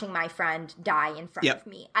I'm watching my friend die in front of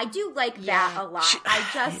me. I do like that a lot.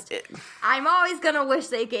 I'm always gonna wish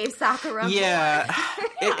they gave Sakura more.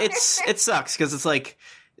 It sucks, because it's like,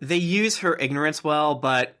 they use her ignorance well,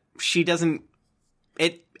 but she doesn't...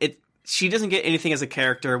 She doesn't get anything as a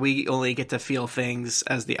character. We only get to feel things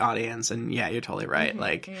as the audience, and yeah, you're totally right.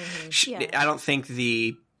 I don't think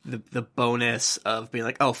the bonus of being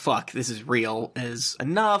like, oh fuck, this is real is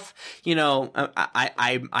enough.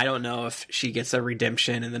 I don't know if she gets a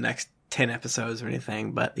redemption in the next 10 episodes or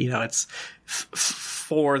anything, but it's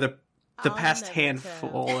for the the past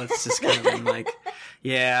handful, it's just kind of been like,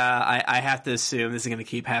 yeah, I have to assume this is going to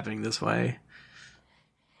keep happening this way.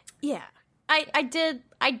 Yeah. I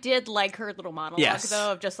did like her little monologue,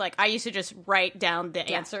 though, of just like, I used to just write down the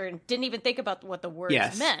answer and didn't even think about what the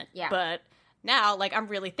words meant. Yeah. But now, like, I'm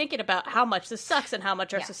really thinking about how much this sucks and how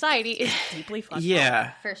much our society is deeply fucked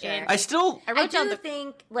up. For sure. And I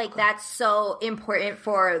think, like, that's so important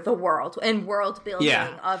for the world and world building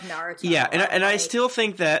of Naruto. Yeah, and like, I still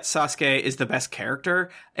think that Sasuke is the best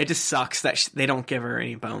character. It just sucks that they don't give her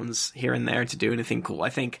any bones here and there to do anything cool.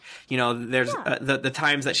 I think, you know, there's the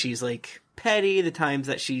times that she's, like, petty, the times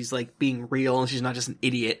that she's, like, being real and she's not just an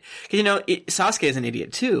idiot. Because, you know, Sasuke is an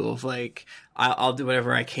idiot, too, of, like, I'll do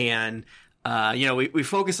whatever I can. You know, we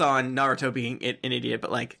focus on Naruto being an idiot,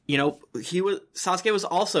 but, like, you know, Sasuke was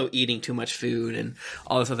also eating too much food and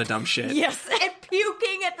all this other dumb shit. Yes, and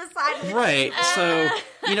puking at the side of the Right, so,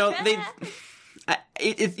 you know,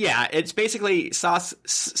 it's basically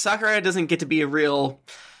Sakura does not get to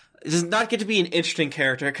be an interesting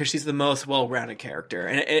character because she's the most well-rounded character.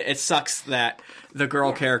 And it sucks that the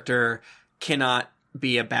girl character cannot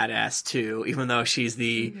be a badass too, even though she's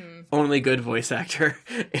the only good voice actor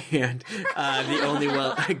and the only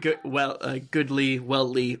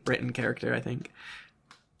well-ly written character, I think.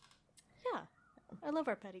 Yeah, I love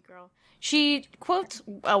our petty girl. She quotes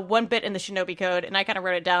one bit in the Shinobi Code, and I kind of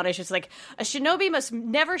wrote it down. It's just like, a shinobi must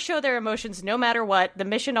never show their emotions no matter what. The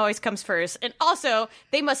mission always comes first. And also,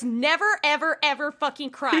 they must never, ever, ever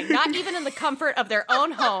fucking cry. Not even in the comfort of their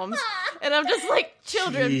own homes. And I'm just like,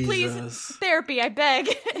 children, please, therapy, I beg.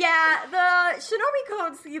 Yeah, the Shinobi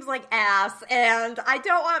Code seems like ass, and I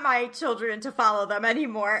don't want my children to follow them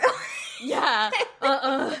anymore. Yeah.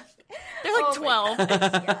 They're like 12.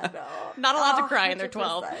 Yeah, no. Not allowed to cry, and they're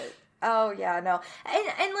 12. Oh yeah, no,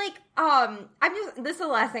 and like this is the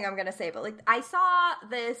last thing I'm gonna say, but like I saw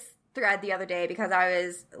this thread the other day because I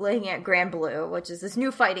was looking at Grand Blue, which is this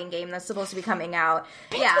new fighting game that's supposed to be coming out.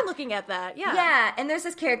 I've been looking at that, yeah, and there's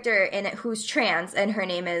this character in it who's trans, and her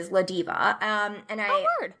name is La Diva.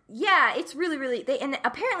 Word. Yeah, it's really, really. And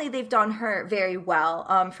apparently they've done her very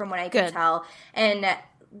well, from what I can tell, and.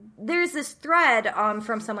 There's this thread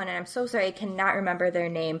from someone, and I'm so sorry, I cannot remember their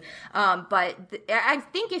name, but I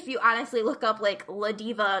think if you honestly look up, like, La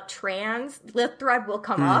Diva trans, the thread will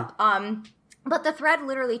come up. But the thread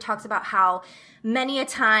literally talks about how many a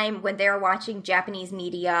time when they're watching Japanese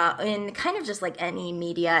media, and kind of just like any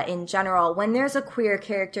media in general, when there's a queer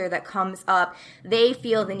character that comes up, they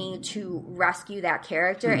feel the need to rescue that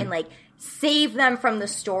character and, like, save them from the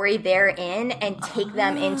story they're in and take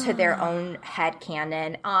them into their own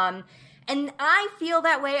headcanon. And I feel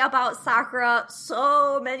that way about Sakura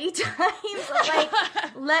so many times. Like,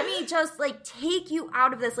 let me just, like, take you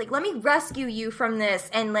out of this. Like, let me rescue you from this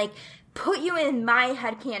and, like, put you in my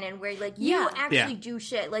headcanon where, like, you actually do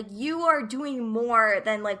shit. Like, you are doing more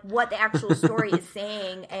than, like, what the actual story is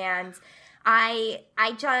saying. And I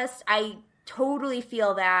totally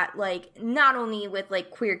feel that, like, not only with,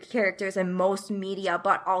 like, queer characters in most media,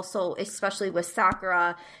 but also especially with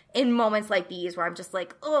Sakura in moments like these where I'm just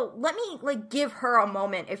like, oh, let me, like, give her a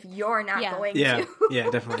moment if you're not going to. Yeah,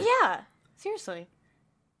 definitely. Yeah, seriously.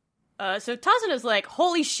 So Tazuna's like,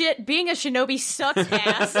 holy shit, being a shinobi sucks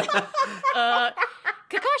ass.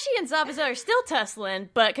 Kakashi and Zabuza are still tussling,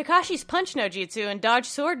 but Kakashi's punch no jutsu and dodge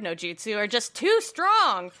sword no jutsu are just too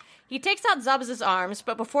strong. He takes out Zabuza's arms,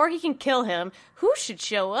 but before he can kill him, who should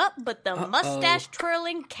show up but the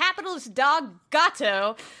mustache-twirling capitalist dog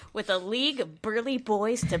Gato with a league of burly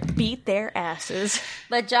boys to beat their asses.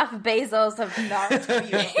 The Jeff Bezos of Naruto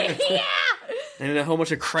universe. Yeah! And a whole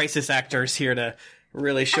bunch of crisis actors here to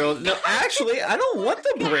really show... No, actually, I don't want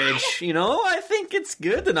the bridge, you know? I think it's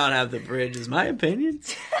good to not have the bridge, is my opinion.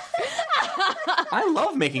 I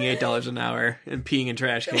love making $8 an hour and peeing in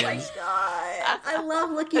trash cans. Oh my god. I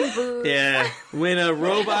love licking boobs. Yeah. When a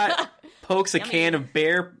robot pokes a can of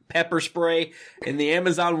bear pepper spray in the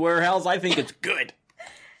Amazon warehouse, I think it's good.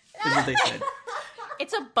 That's what they said.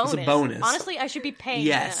 It's a bonus. It's a bonus. Honestly, I should be paying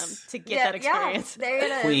them to get that experience. Yeah, there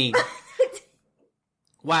it is. Queen.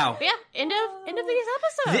 Wow. But yeah, end of these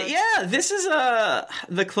episodes. This is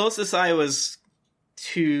the closest I was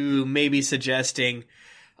to maybe suggesting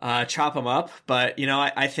chop them up, but you know,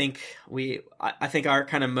 I think our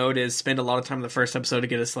kind of mode is spend a lot of time in the first episode to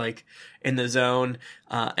get us like in the zone,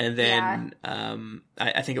 and then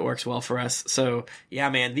I think it works well for us. So yeah,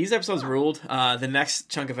 man, these episodes ruled. The next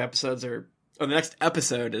chunk of episodes the next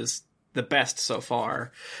episode is the best so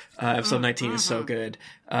far. Episode 19 is so good.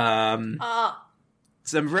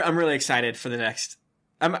 So I'm really excited for the next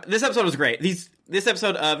This episode was great. This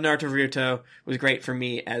episode of Naruto Reviewto was great for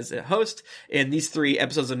me as a host, and these 3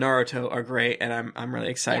 episodes of Naruto are great, and I'm really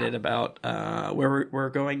excited about where we're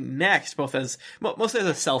going next, both as mostly as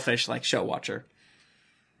a selfish like show watcher.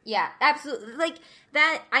 Yeah, absolutely. Like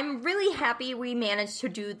that, I'm really happy we managed to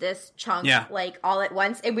do this chunk like all at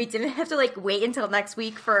once, and we didn't have to like wait until next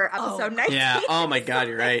week for episode 19. Yeah. Oh my god,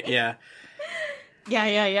 you're right. Yeah.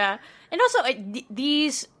 Yeah. And also,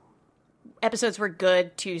 these episodes were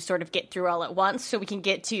good to sort of get through all at once, so we can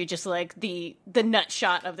get to just like the nut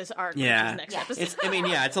shot of this arc. Yeah. Which is next episode.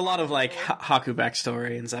 It's a lot of like Haku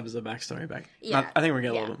backstory and Zabuza backstory back. Yeah. I think we're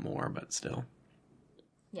gonna get a little bit more, but still.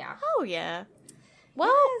 Yeah. Oh yeah.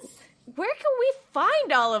 Well, where can we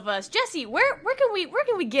find all of us, Jesse? Where can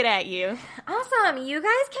we get at you? Awesome. You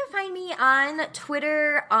guys can find me on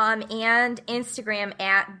Twitter and Instagram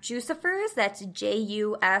at Juicifers. That's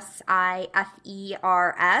Jusifers.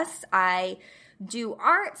 I do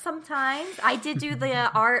art sometimes. I did do the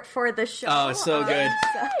art for the show. Oh, it's so good.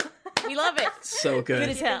 We love it. So good.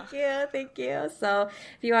 Good as hell. Thank you. So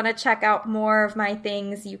if you want to check out more of my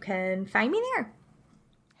things, you can find me there.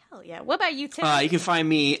 Hell yeah. What about you, Tim? You can find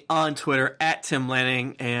me on Twitter at Tim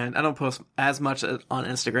Lanning, and I don't post as much on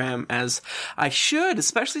Instagram as I should,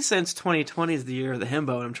 especially since 2020 is the year of the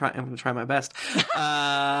himbo, and I'm going to try my best.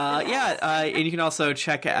 And you can also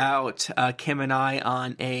check out Kim and I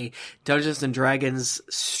on a Dungeons and Dragons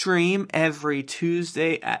stream every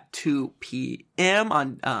Tuesday at 2 p.m.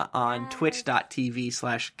 on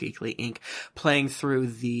twitch.tv/Geekly Inc., playing through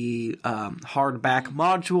the hardback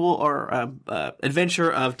module or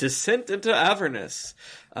adventure of Descent into Avernus.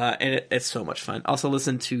 And it's so much fun. Also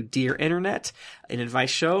listen to Dear Internet, an advice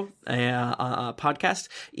show, podcast,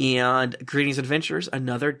 and Greetings Adventures,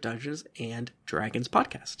 another Dungeons and Dragons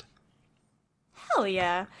podcast. Hell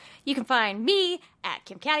yeah. You can find me at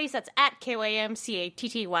Kim Catties. That's at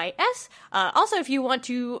KYMCATTYS. Also, if you want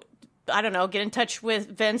to, I don't know, get in touch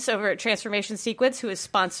with Vince over at Transformation Sequence, who is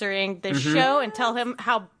sponsoring this show, and tell him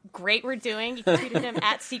how great we're doing. You can tweet at him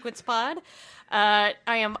at SequencePod. I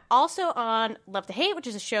am also on Love to Hate, which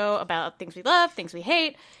is a show about things we love, things we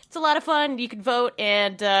hate. It's a lot of fun. You can vote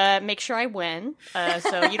and make sure I win.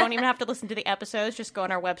 So you don't even have to listen to the episodes. Just go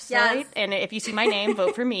on our website. And if you see my name,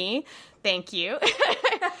 vote for me. Thank you.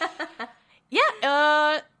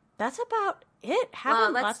 That's about it.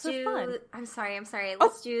 Having lots of fun. I'm sorry.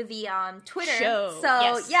 Let's do the Twitter. Show.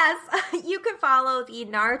 So, yes, you can follow the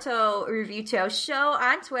Naruto Reviewto show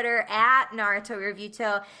on Twitter at Naruto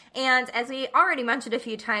Reviewto. And as we already mentioned a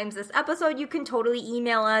few times this episode, you can totally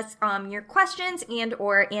email us your questions and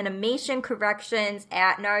or animation corrections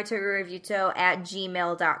at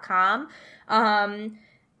narutoreviewto@gmail.com.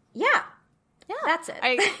 That's it.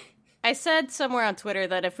 I said somewhere on Twitter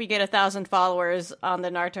that if we get 1,000 followers on the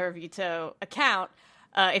Naruto Reviewto account,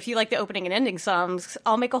 if you like the opening and ending songs,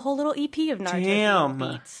 I'll make a whole little EP of Naruto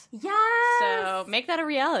beats. Yes! So make that a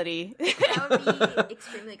reality. That would be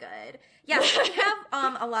extremely good. Yes, we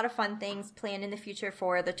have a lot of fun things planned in the future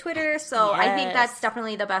for the Twitter, so I think that's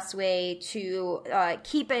definitely the best way to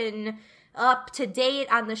keep up to date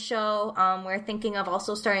on the show. We're thinking of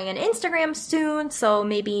also starting an Instagram soon, so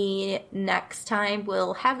maybe next time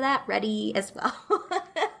we'll have that ready as well.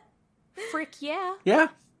 Frick yeah. Yeah.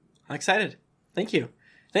 I'm excited. Thank you.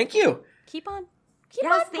 Keep on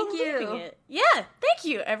thank you. believing it. Yeah, thank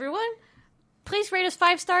you, everyone. Please rate us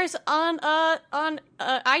 5 stars on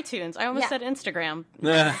iTunes. I almost said Instagram.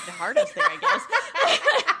 The hardest there, I guess.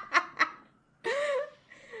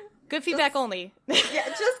 Good feedback only. Yeah,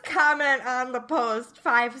 just comment on the post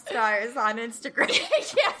 5 stars on Instagram.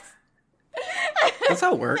 Yes. That's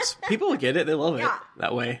how it works. People will get it. They love it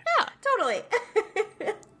that way. Yeah, totally.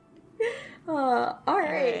 All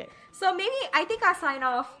right. So maybe I think I'll sign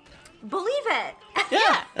off. Believe it.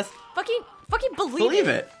 Yeah. Fucking Believe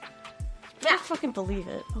it. Yeah. Fucking believe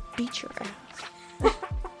it. I'll beat your ass.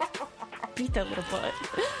 Beat that little butt.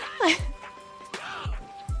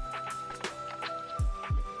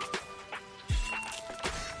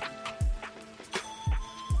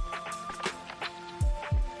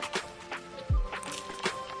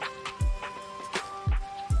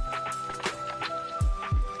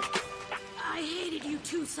 I hated you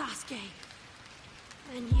too, Sasuke.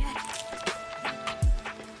 And yet...